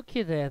glad I took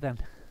you there then.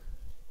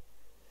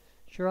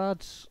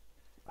 Gerard's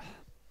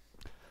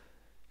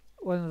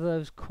one of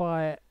those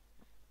quiet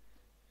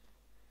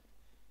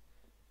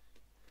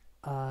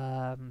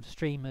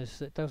streamers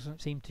that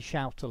doesn't seem to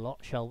shout a lot,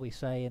 shall we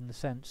say, in the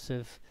sense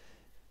of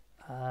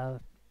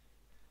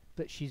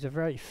but she's a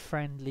very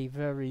friendly,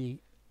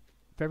 very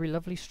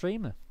lovely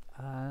streamer,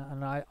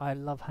 and I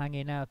love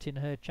hanging out in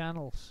her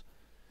channels.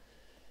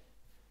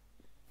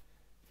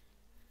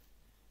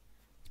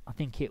 I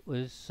think it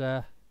was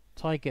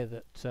Tiger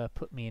that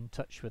put me in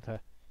touch with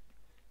her.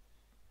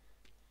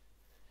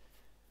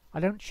 I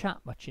don't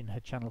chat much in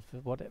her channel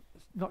for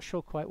not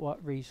sure quite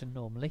what reason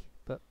normally,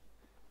 but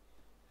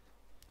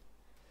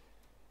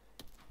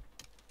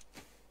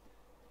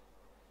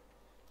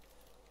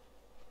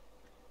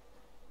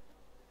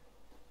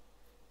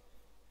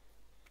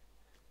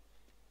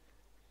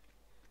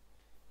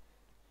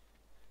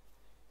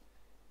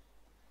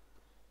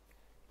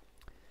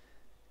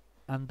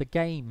and the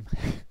game.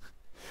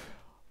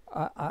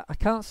 I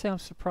can't say I'm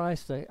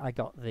surprised that I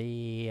got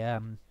the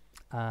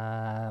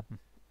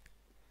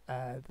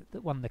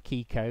the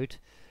key code,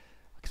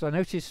 because I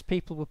noticed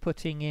people were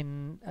putting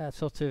in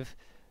sort of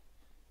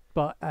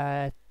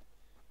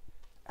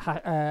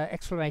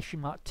exclamation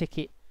mark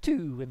ticket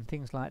 2 and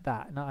things like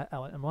that,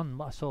 and one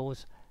I saw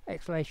was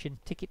exclamation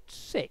ticket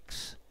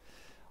 6.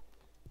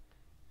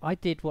 I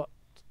did what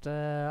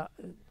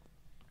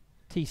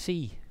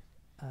TC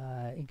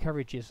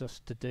encourages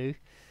us to do,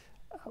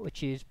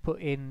 which is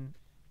put in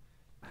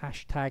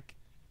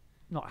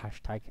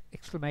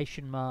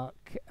exclamation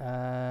mark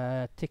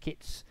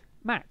tickets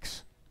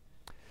max,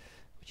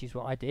 which is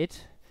what I did,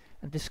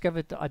 and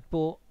discovered that I'd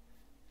bought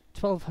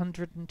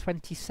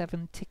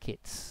 1,227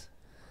 tickets.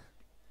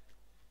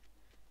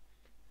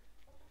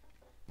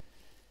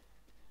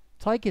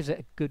 Tiger's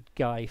a good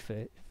guy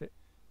for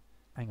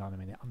hang on a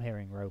minute, I'm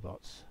hearing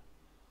robots.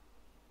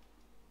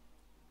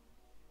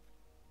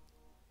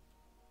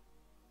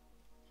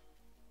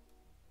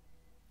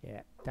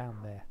 Yeah, down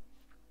there.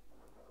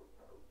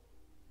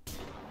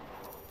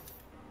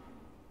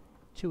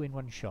 2 in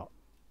 1 shot.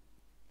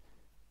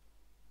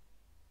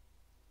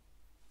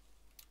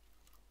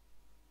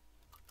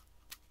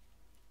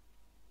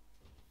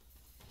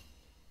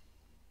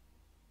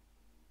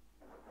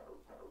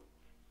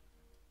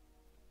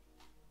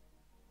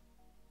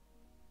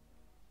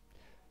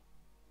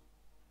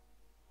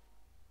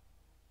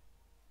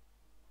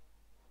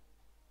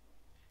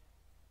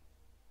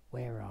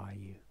 Where are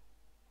you?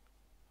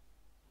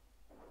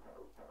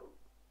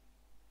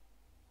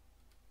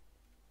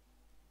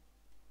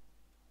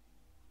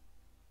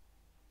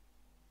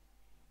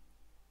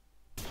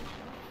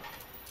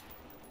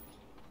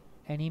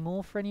 Any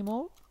more for any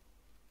more?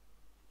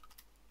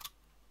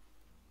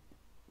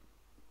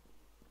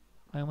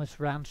 I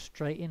almost ran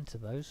straight into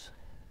those.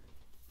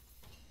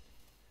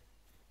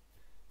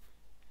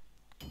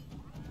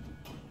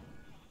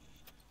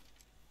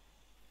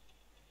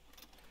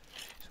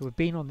 So we've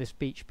been on this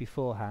beach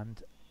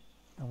beforehand,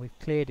 and we've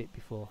cleared it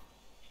before.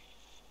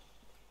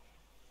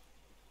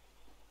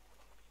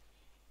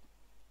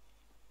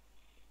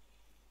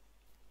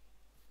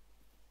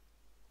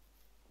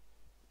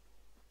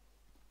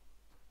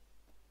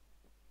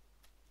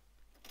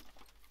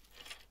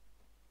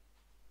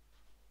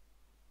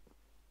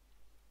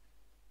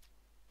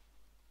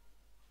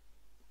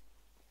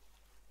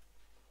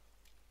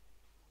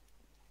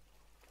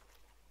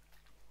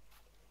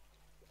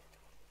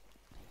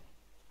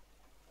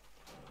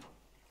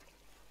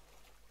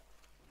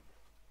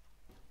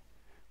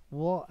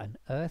 What on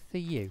earth are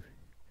you?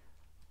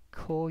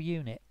 Core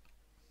unit.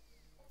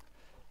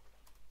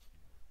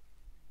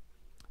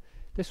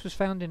 This was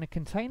found in a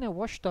container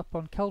washed up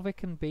on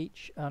Kelviken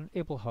Beach and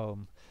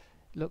Ibelholm.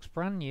 It looks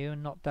brand new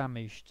and not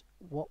damaged.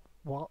 What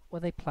were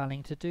they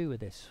planning to do with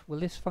this? Will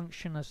this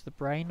function as the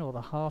brain or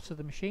the heart of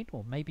the machine?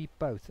 Or maybe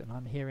both? And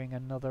I'm hearing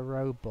another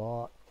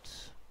robot.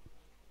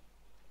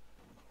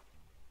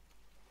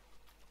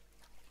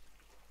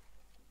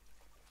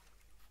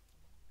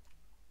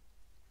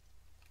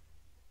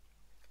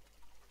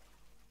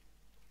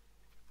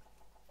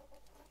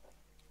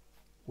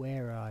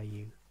 Where are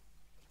you?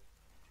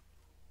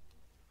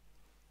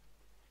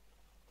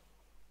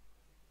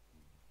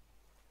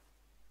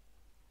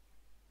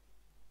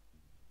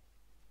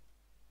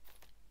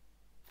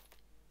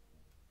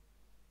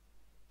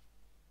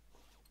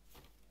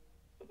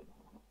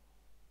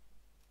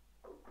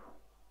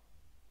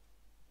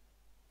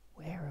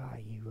 Where are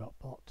you,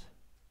 robot?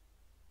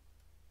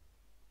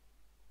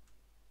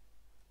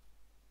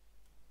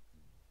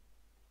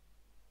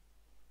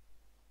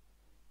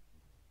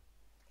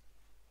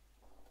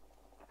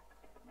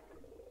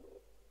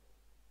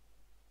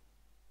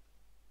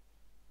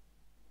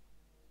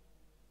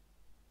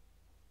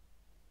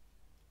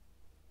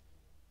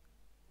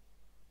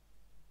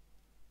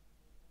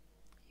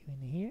 You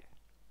in here?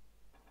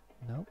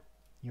 No,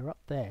 you're up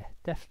there.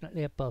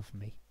 Definitely above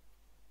me.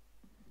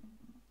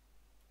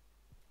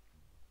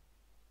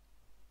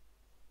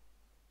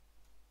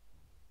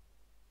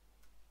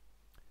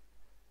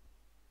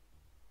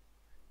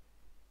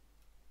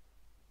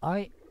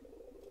 I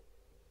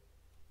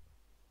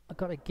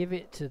gotta give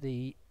it to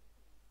the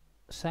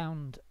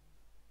sound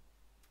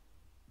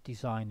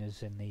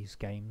designers in these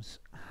games.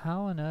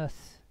 How on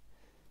earth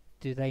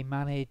do they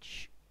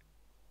manage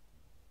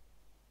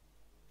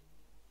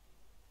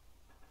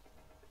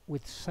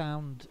with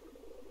sound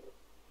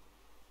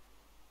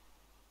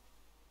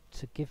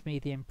to give me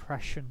the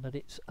impression that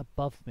it's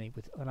above me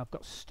and I've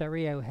got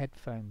stereo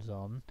headphones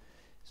on?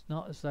 It's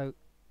not as though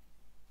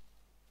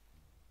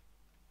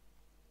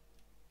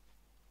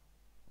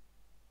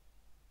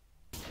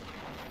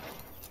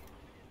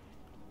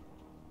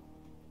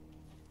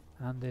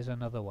and there's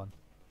another one.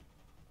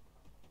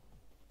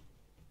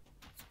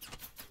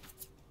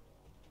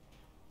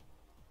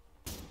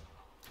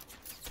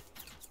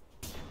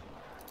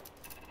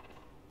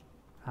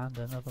 And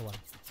another one.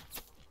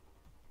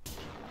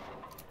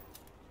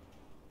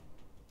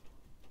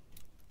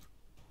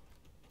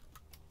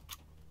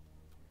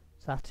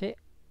 Is that it?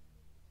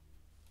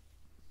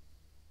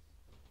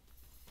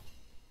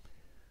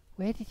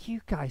 Where did you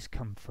guys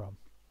come from?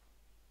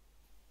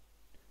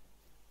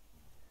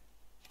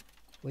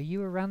 Were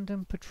you a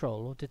random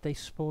patrol, or did they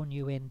spawn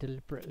you in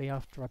deliberately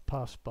after I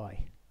passed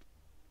by?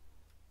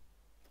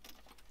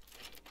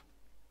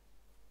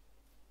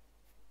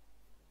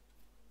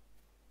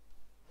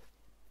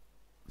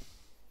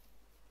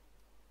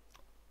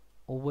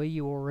 Or were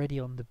you already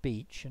on the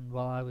beach and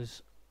while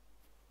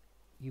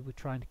you were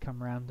trying to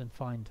come around and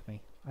find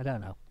me? I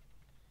don't know.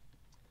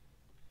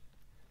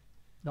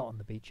 Not on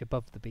the beach,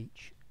 above the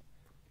beach.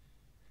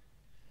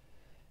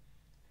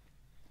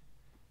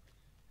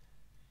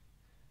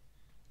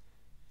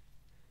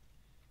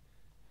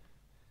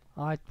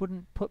 I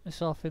wouldn't put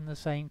myself in the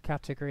same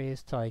category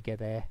as Tiger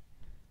there.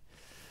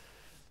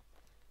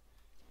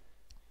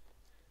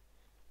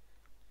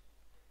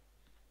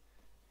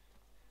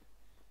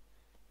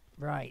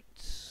 Right,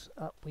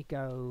 up we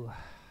go.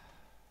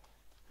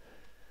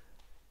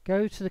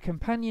 Go to the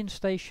companion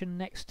station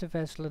next to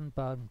Vesland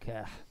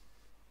Bunker.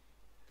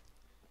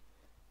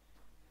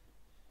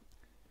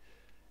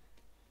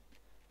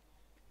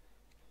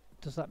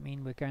 Does that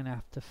mean we're going to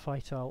have to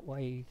fight our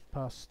way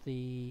past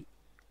the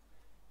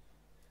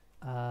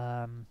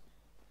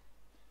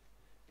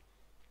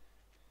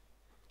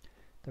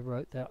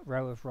that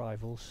row of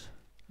rivals?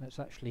 Let's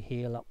actually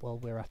heal up while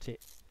we're at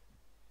it.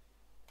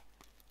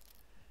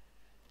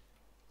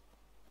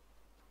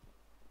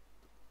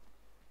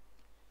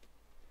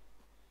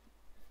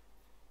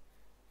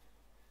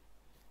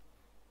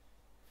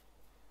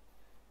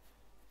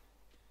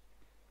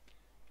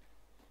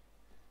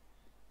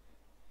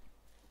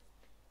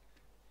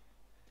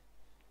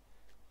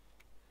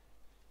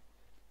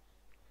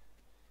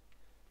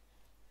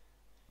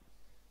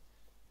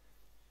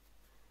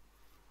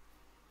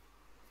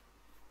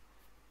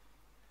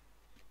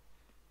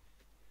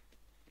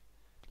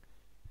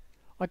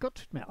 I got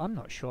to admit, I'm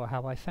not sure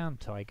how I found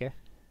Tiger.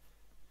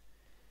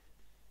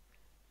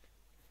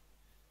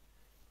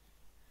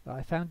 But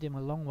I found him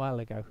a long while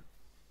ago.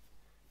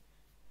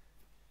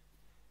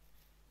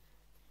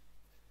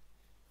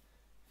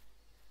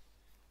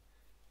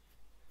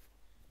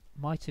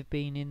 Might have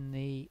been in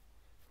the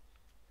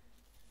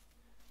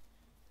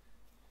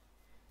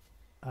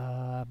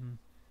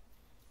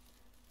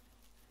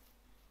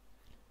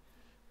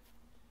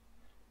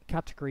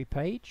category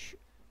page.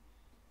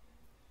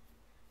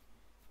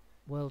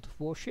 World of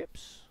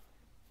Warships.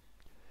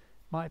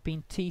 Might have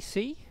been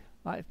TC.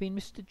 Might have been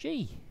Mr.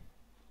 G.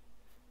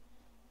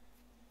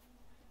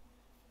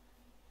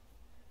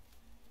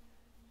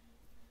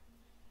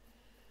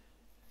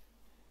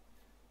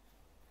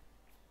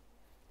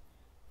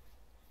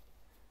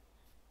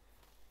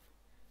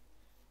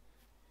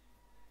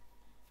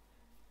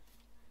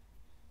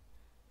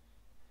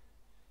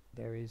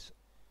 is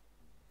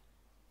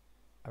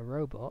a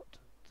robot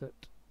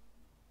that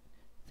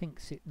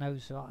thinks it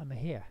knows that I'm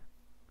here.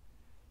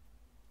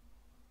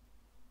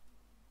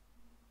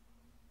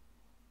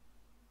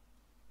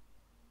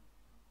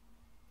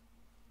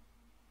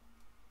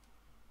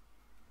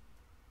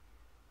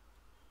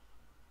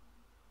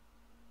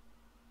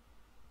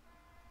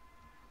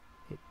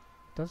 It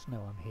does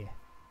know I'm here.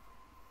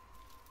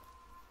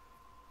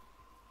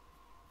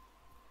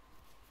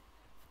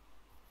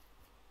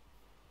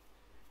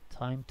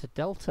 Time to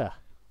Delta.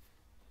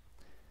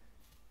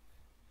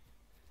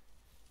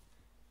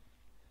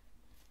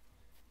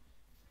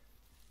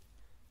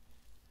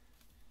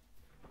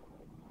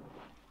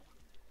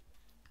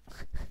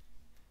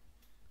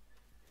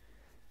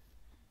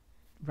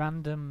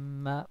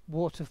 Random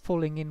water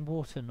falling in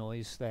water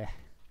noise there.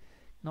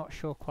 Not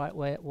sure quite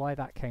why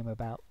that came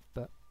about,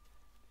 but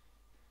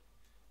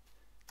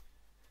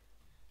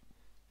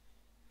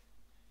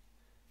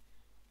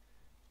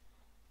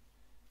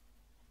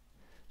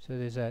so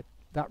there's that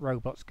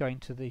robot's going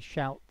to the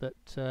shout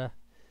that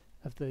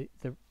of the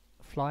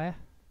flyer.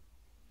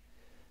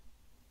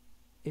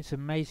 It's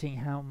amazing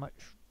how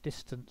much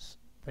distance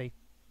they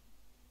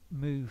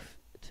move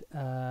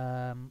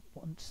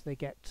once they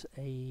get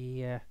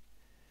a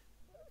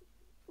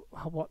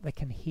what they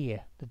can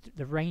hear,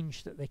 the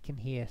range that they can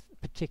hear,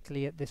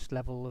 particularly at this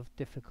level of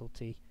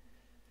difficulty.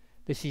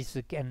 This is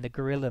again the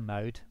gorilla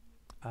mode,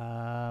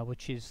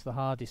 which is the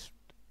hardest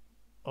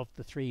of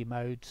the 3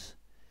 modes,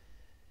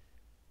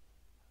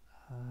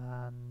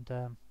 and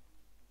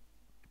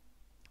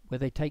where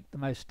they take the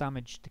most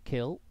damage to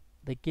kill,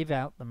 they give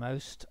out the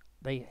most,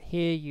 they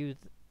hear you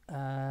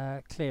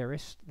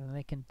clearest, and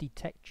they can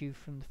detect you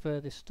from the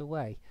furthest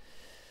away.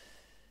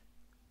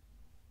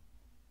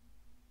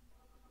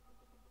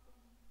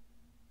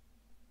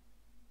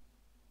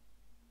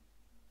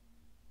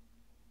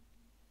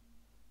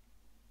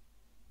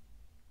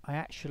 I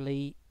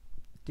actually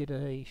did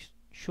a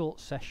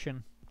short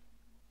session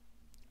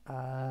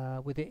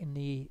with it in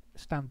the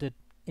standard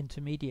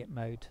intermediate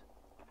mode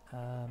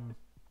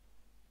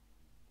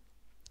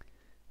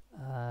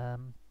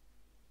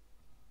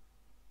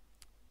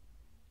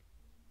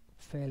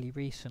fairly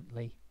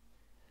recently,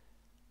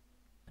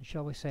 and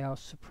shall we say I was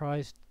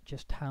surprised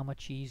just how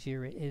much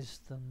easier it is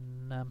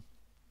than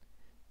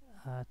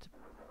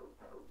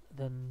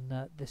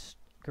this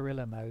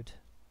gorilla mode.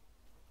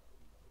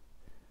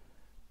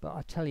 But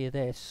I tell you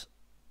this,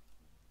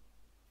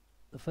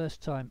 the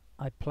first time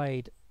I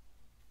played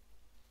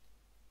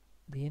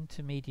the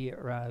intermediate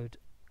road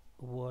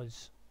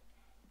was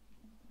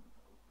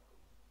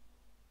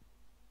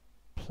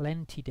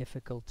plenty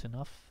difficult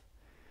enough,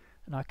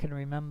 and I can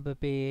remember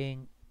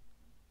being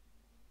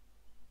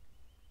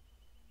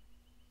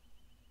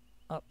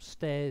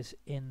upstairs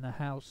in the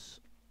house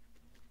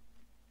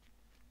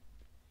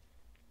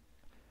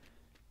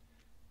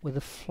with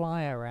a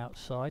flyer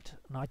outside,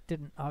 and I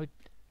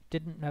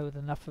didn't know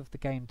enough of the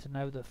game to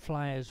know that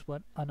flyers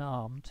were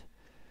unarmed,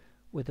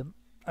 with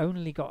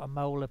only got a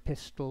molar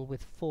pistol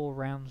with 4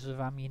 rounds of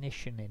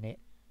ammunition in it,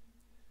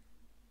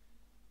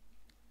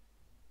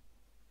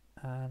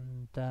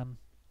 and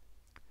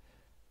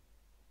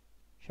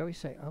shall we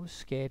say I was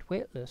scared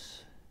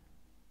witless.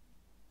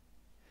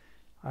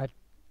 I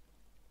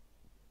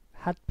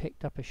had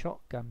picked up a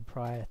shotgun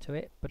prior to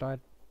it, but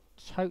I'm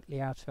totally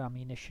out of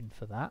ammunition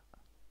for that.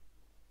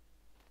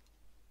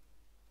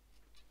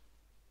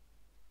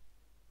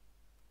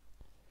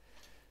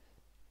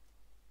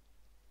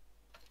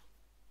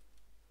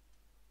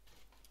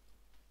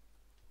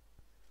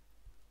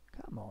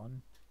 Come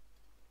on.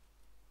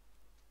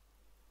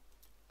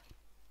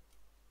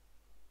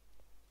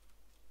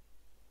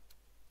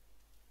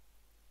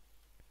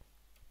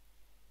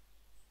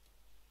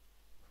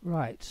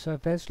 Right, so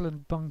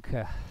Vesland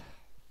Bunker.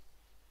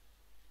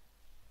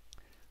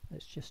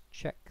 Let's just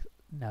check.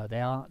 No,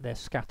 they're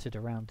scattered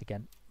around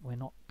again. We're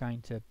not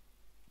going to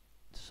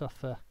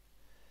suffer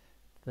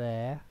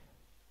there.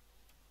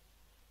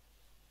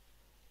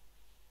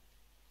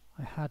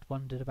 I had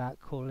wondered about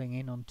calling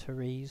in on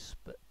Therese,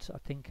 but I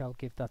think I'll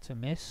give that a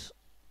miss.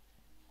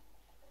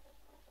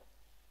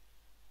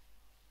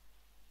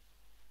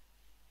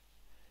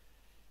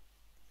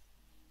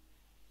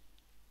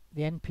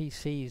 The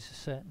NPCs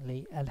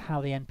certainly, and how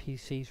the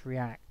NPCs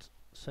react,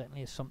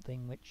 certainly is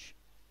something which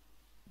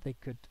they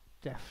could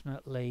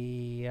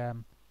definitely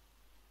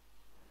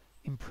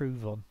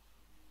improve on.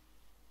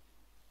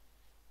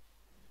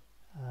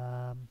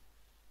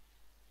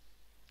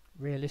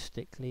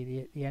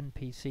 Realistically, the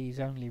NPCs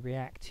only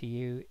react to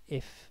you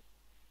if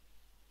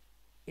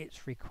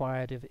it's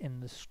required in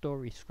the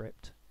story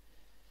script.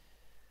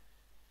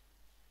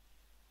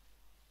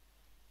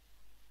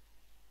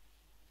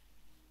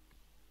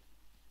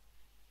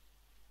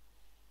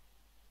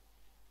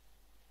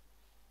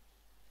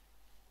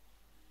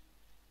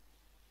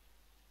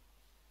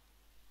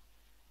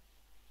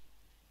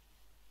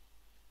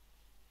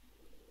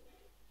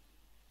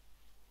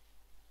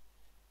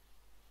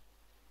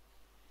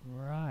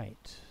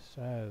 Right,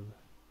 so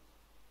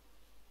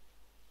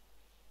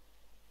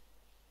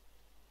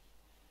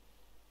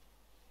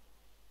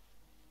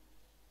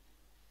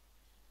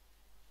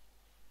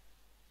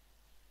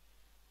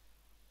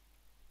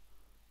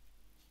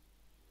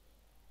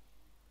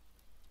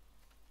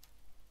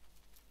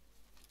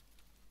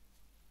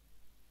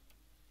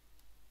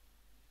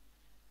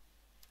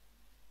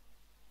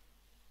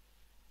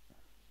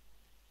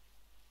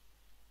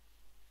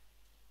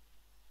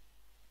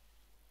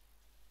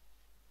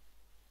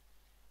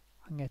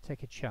I'm going to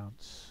take a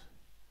chance.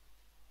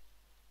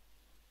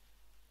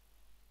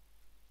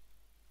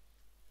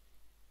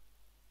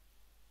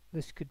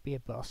 This could be a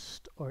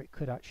bust, or it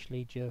could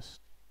actually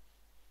just...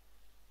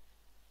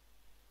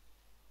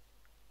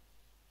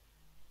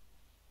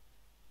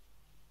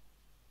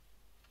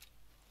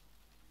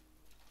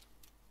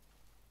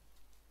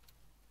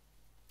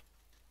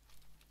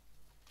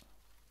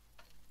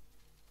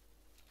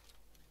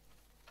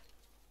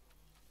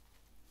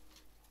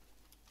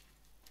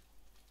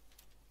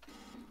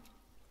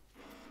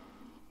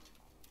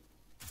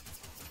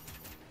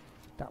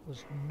 That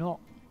was not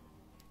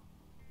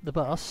the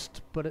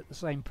bust, but at the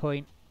same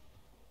point,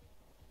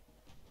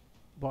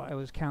 what I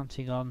was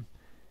counting on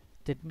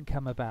didn't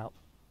come about.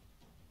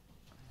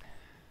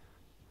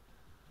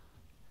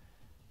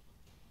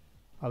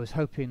 I was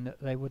hoping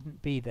that they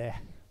wouldn't be there.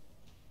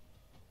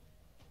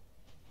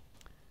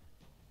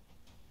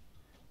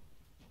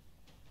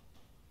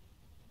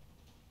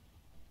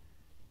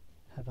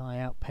 Have I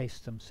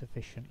outpaced them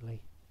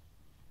sufficiently?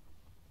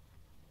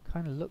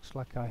 Kind of looks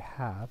like I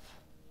have.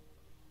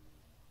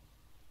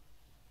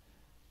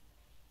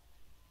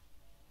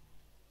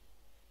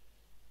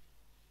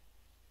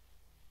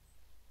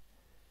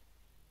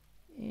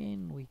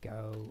 In we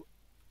go.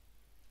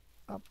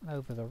 Up and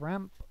over the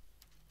ramp.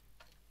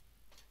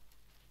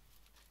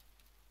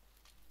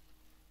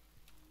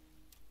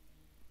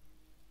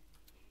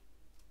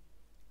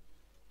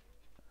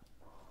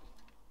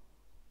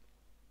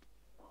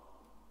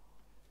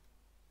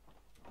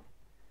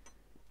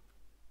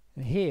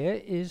 And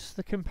here is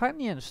the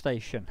companion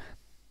station.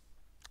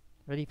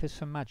 Ready for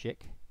some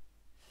magic?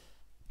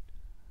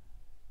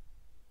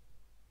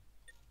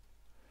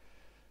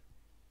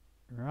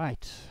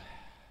 Right.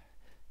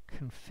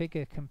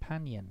 Configure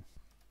companion.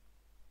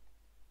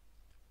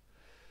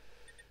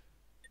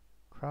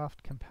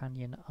 Craft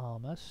companion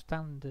armor,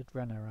 standard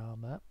runner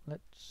armor.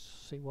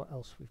 Let's see what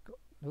else we've got.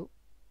 Oh.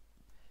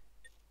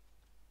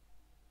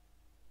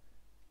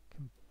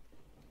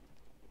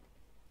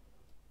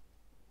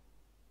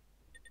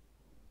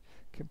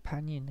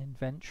 Companion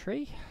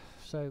inventory.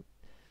 So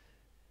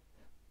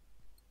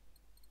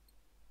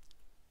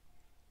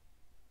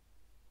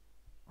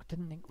I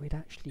didn't think we'd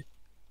actually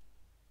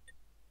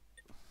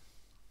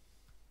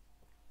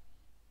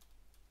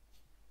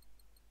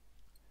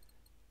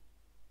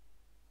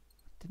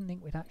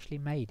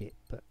made it,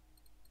 but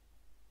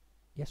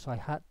yes, I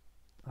had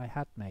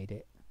made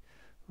it.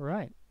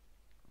 Right.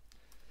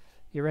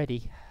 You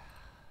ready?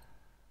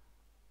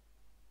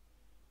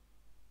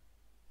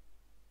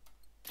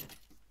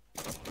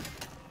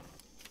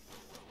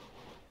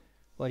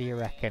 What do you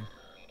reckon?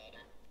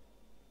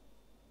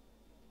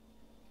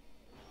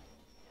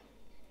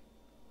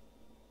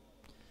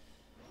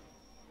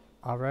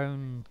 Our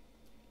own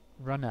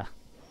runner.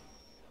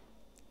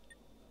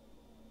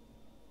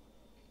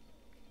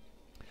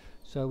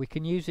 So we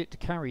can use it to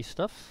carry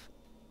stuff.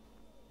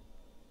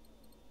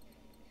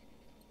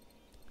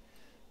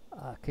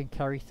 I can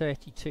carry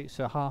 32,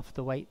 so half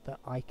the weight that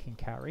I can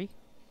carry,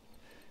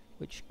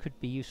 which could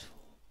be useful.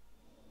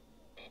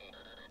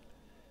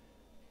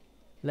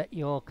 Let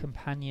your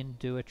companion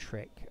do a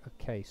trick.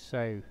 Okay,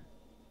 so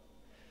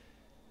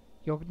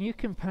your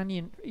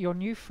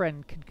new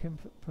friend can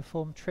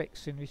perform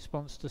tricks in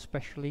response to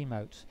special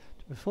emotes.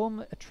 To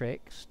perform a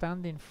trick,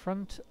 stand in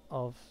front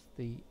of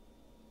the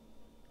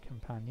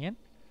companion.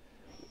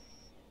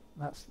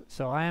 That's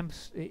so I am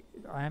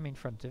in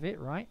front of it,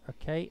 right?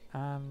 Okay,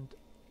 and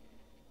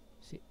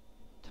is it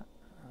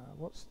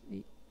what's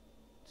the?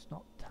 It's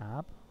not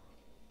tab.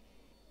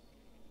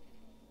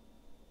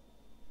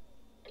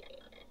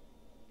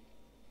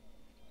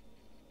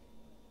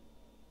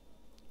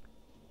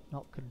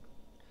 Not con.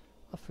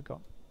 I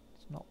forgot.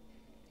 It's not.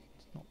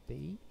 It's not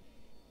B.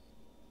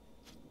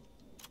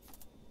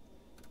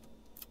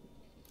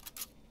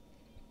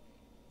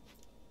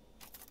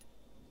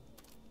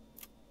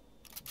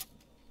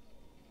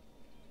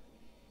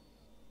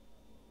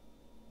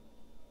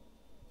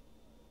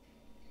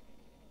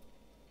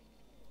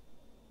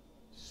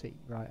 C.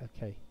 Right.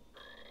 Okay.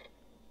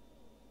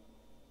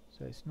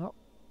 So it's not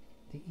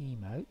the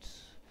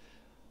emotes.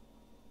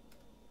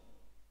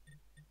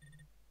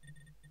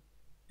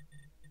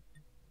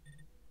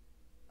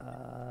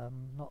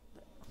 Not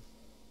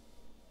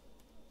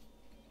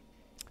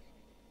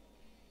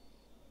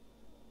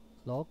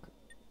log.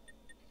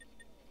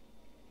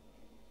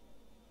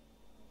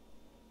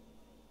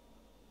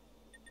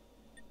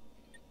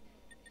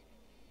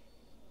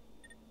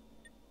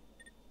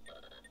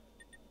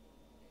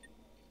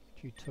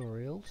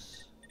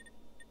 Tutorials.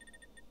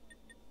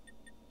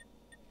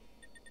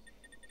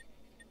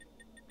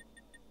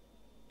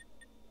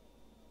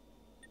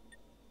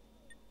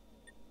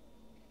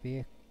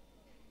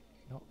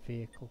 Not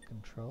vehicle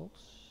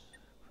controls.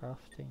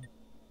 Crafting.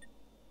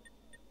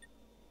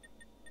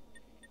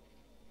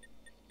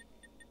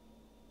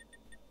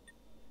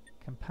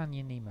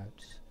 Companion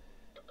emotes.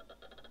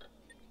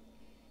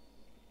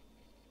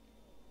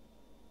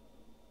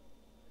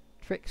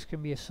 Tricks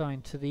can be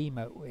assigned to the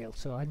emote wheel,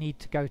 so I need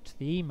to go to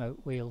the emote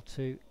wheel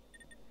to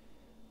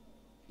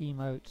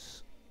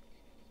emotes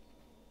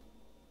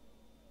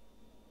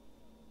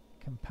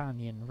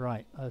Companion,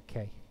 right,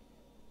 okay.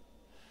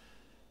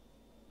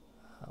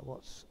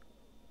 What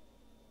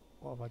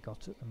have I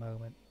got at the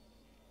moment?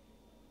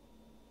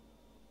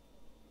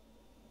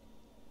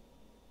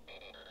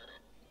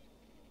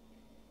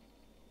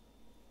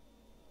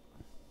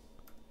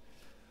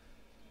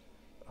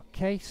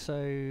 Okay,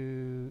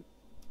 so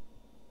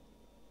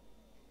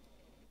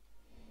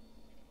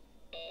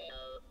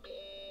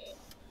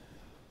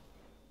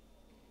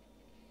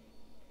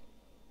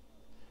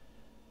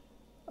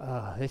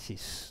this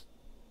is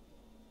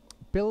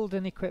build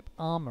and equip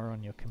armor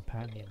on your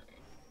companion.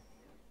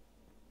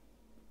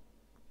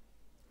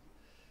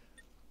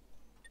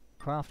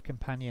 Craft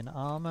companion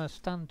armor,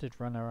 standard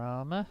runner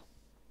armor.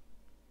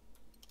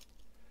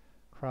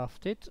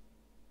 Crafted.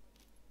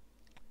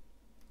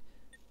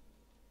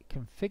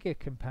 Configure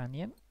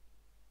companion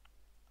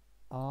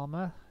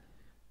armor.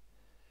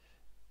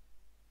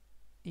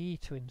 E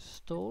to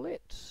install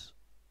it.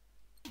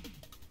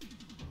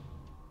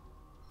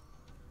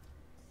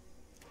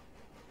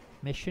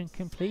 Mission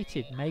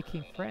completed,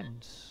 making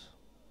friends.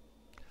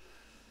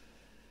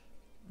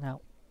 Now,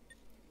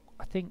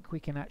 I think we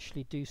can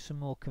actually do some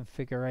more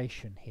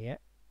configuration here.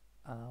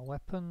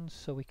 Weapons,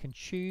 so we can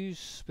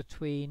choose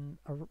between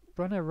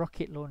run a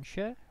rocket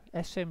launcher,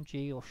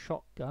 SMG or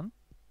shotgun.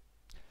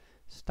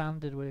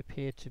 Standard would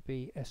appear to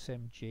be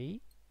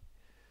SMG.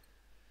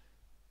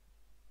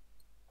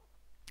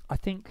 I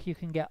think you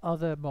can get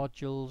other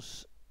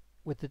modules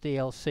with the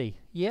DLC.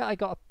 Yeah, I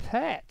got a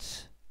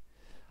pet.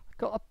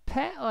 Got a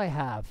pet I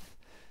have.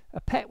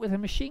 A pet with a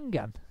machine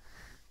gun.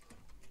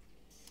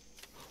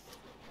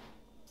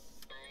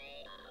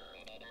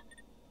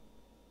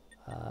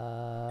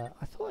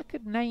 I thought I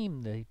could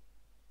name the...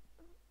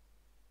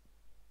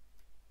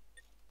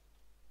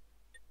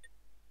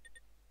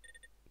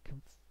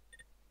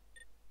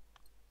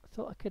 I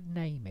thought I could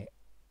name it.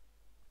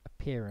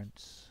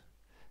 Appearance.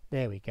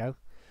 There we go.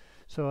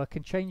 So I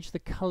can change the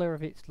colour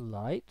of its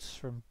lights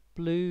from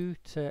blue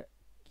to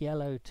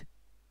yellow to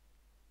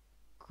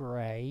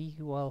grey.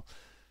 Well,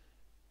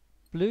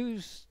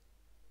 blue's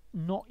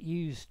not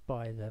used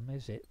by them,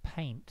 is it?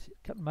 Paint.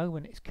 At the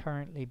moment it's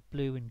currently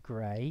blue and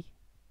grey.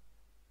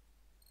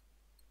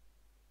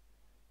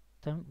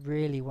 Don't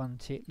really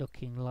want it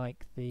looking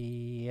like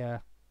the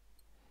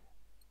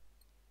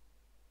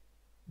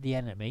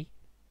enemy.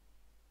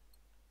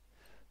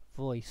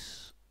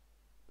 Voice.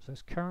 So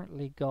it's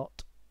currently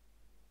got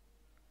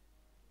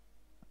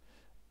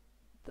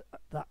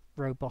that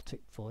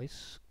robotic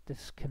voice,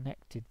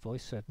 disconnected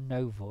voice, so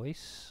no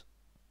voice.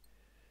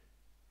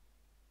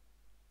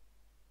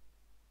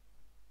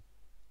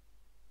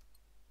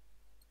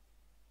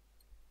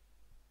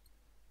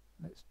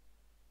 Let's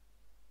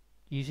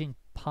using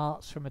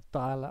parts from a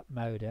dial-up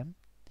modem.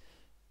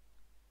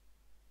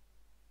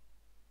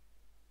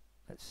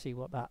 Let's see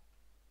what that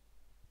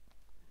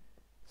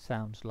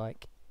sounds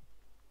like.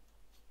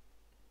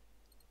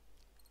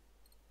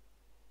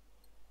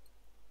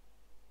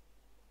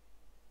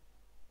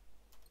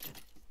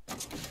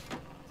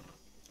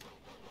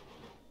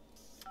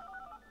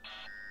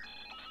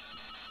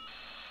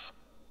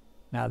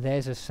 Now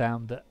there's a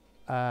sound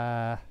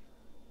that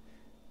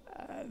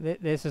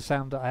there's a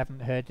sound that I haven't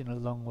heard in a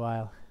long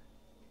while.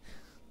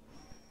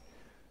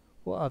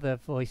 What other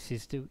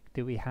voices do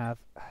we have?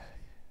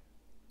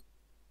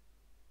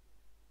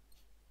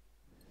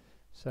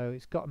 So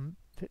it's got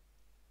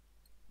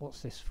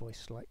what's this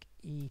voice like?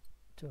 E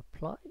to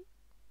apply.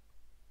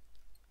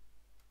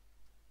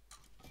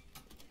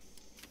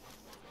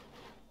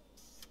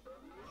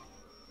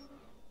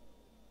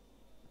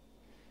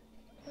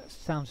 That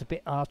sounds a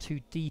bit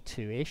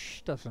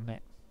R2D2-ish, doesn't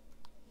it?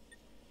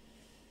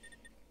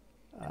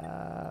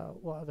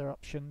 What other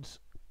options?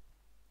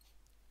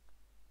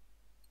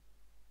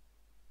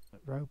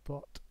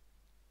 Robot.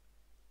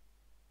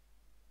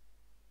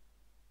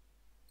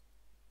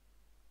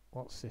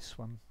 What's this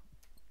one?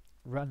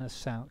 Runner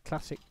sound.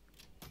 Classic.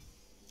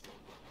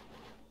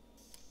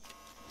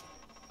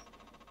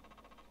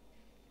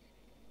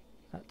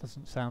 That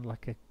doesn't sound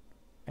like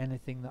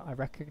anything that I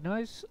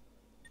recognise.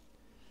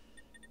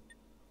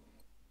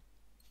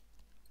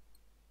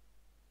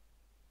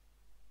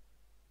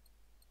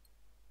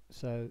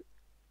 So,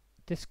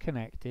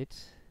 disconnected.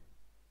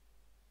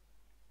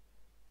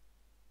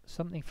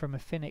 Something from a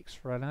Phoenix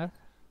runner.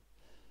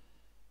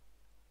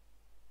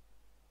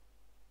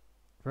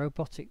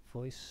 Robotic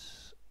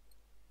voice.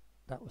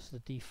 That was the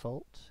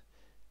default.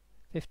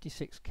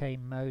 56k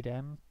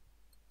modem.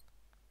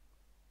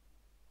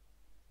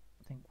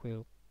 I think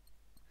we'll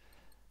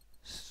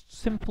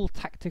simple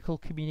tactical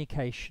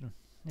communication.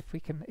 If we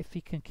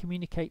can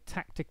communicate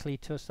tactically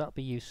to us, that'll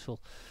be useful.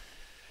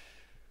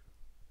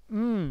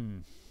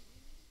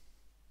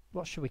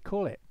 What should we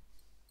call it?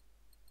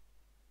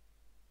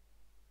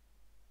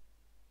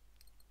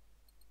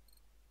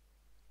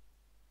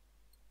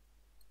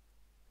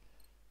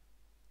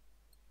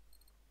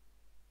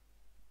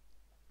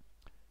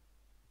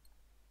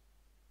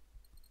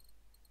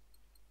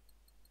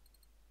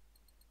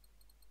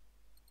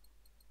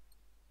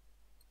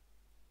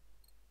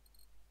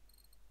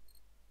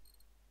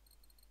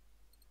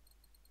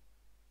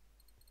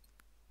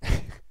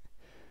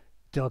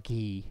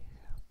 Doggy.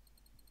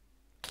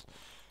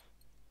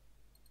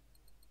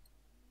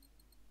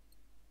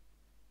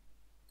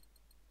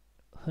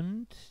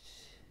 Hund.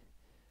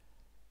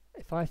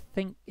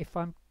 If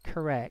I'm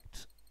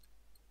correct,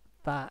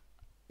 that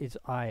is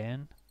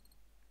iron.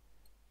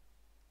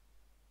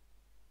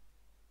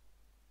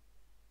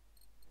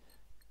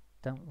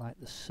 Don't like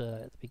the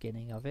sir at the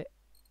beginning of it.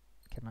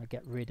 Can I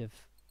get rid of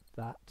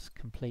that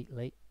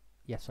completely?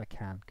 Yes, I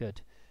can.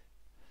 Good.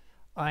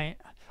 I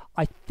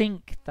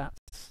think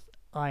that's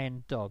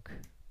iron dog.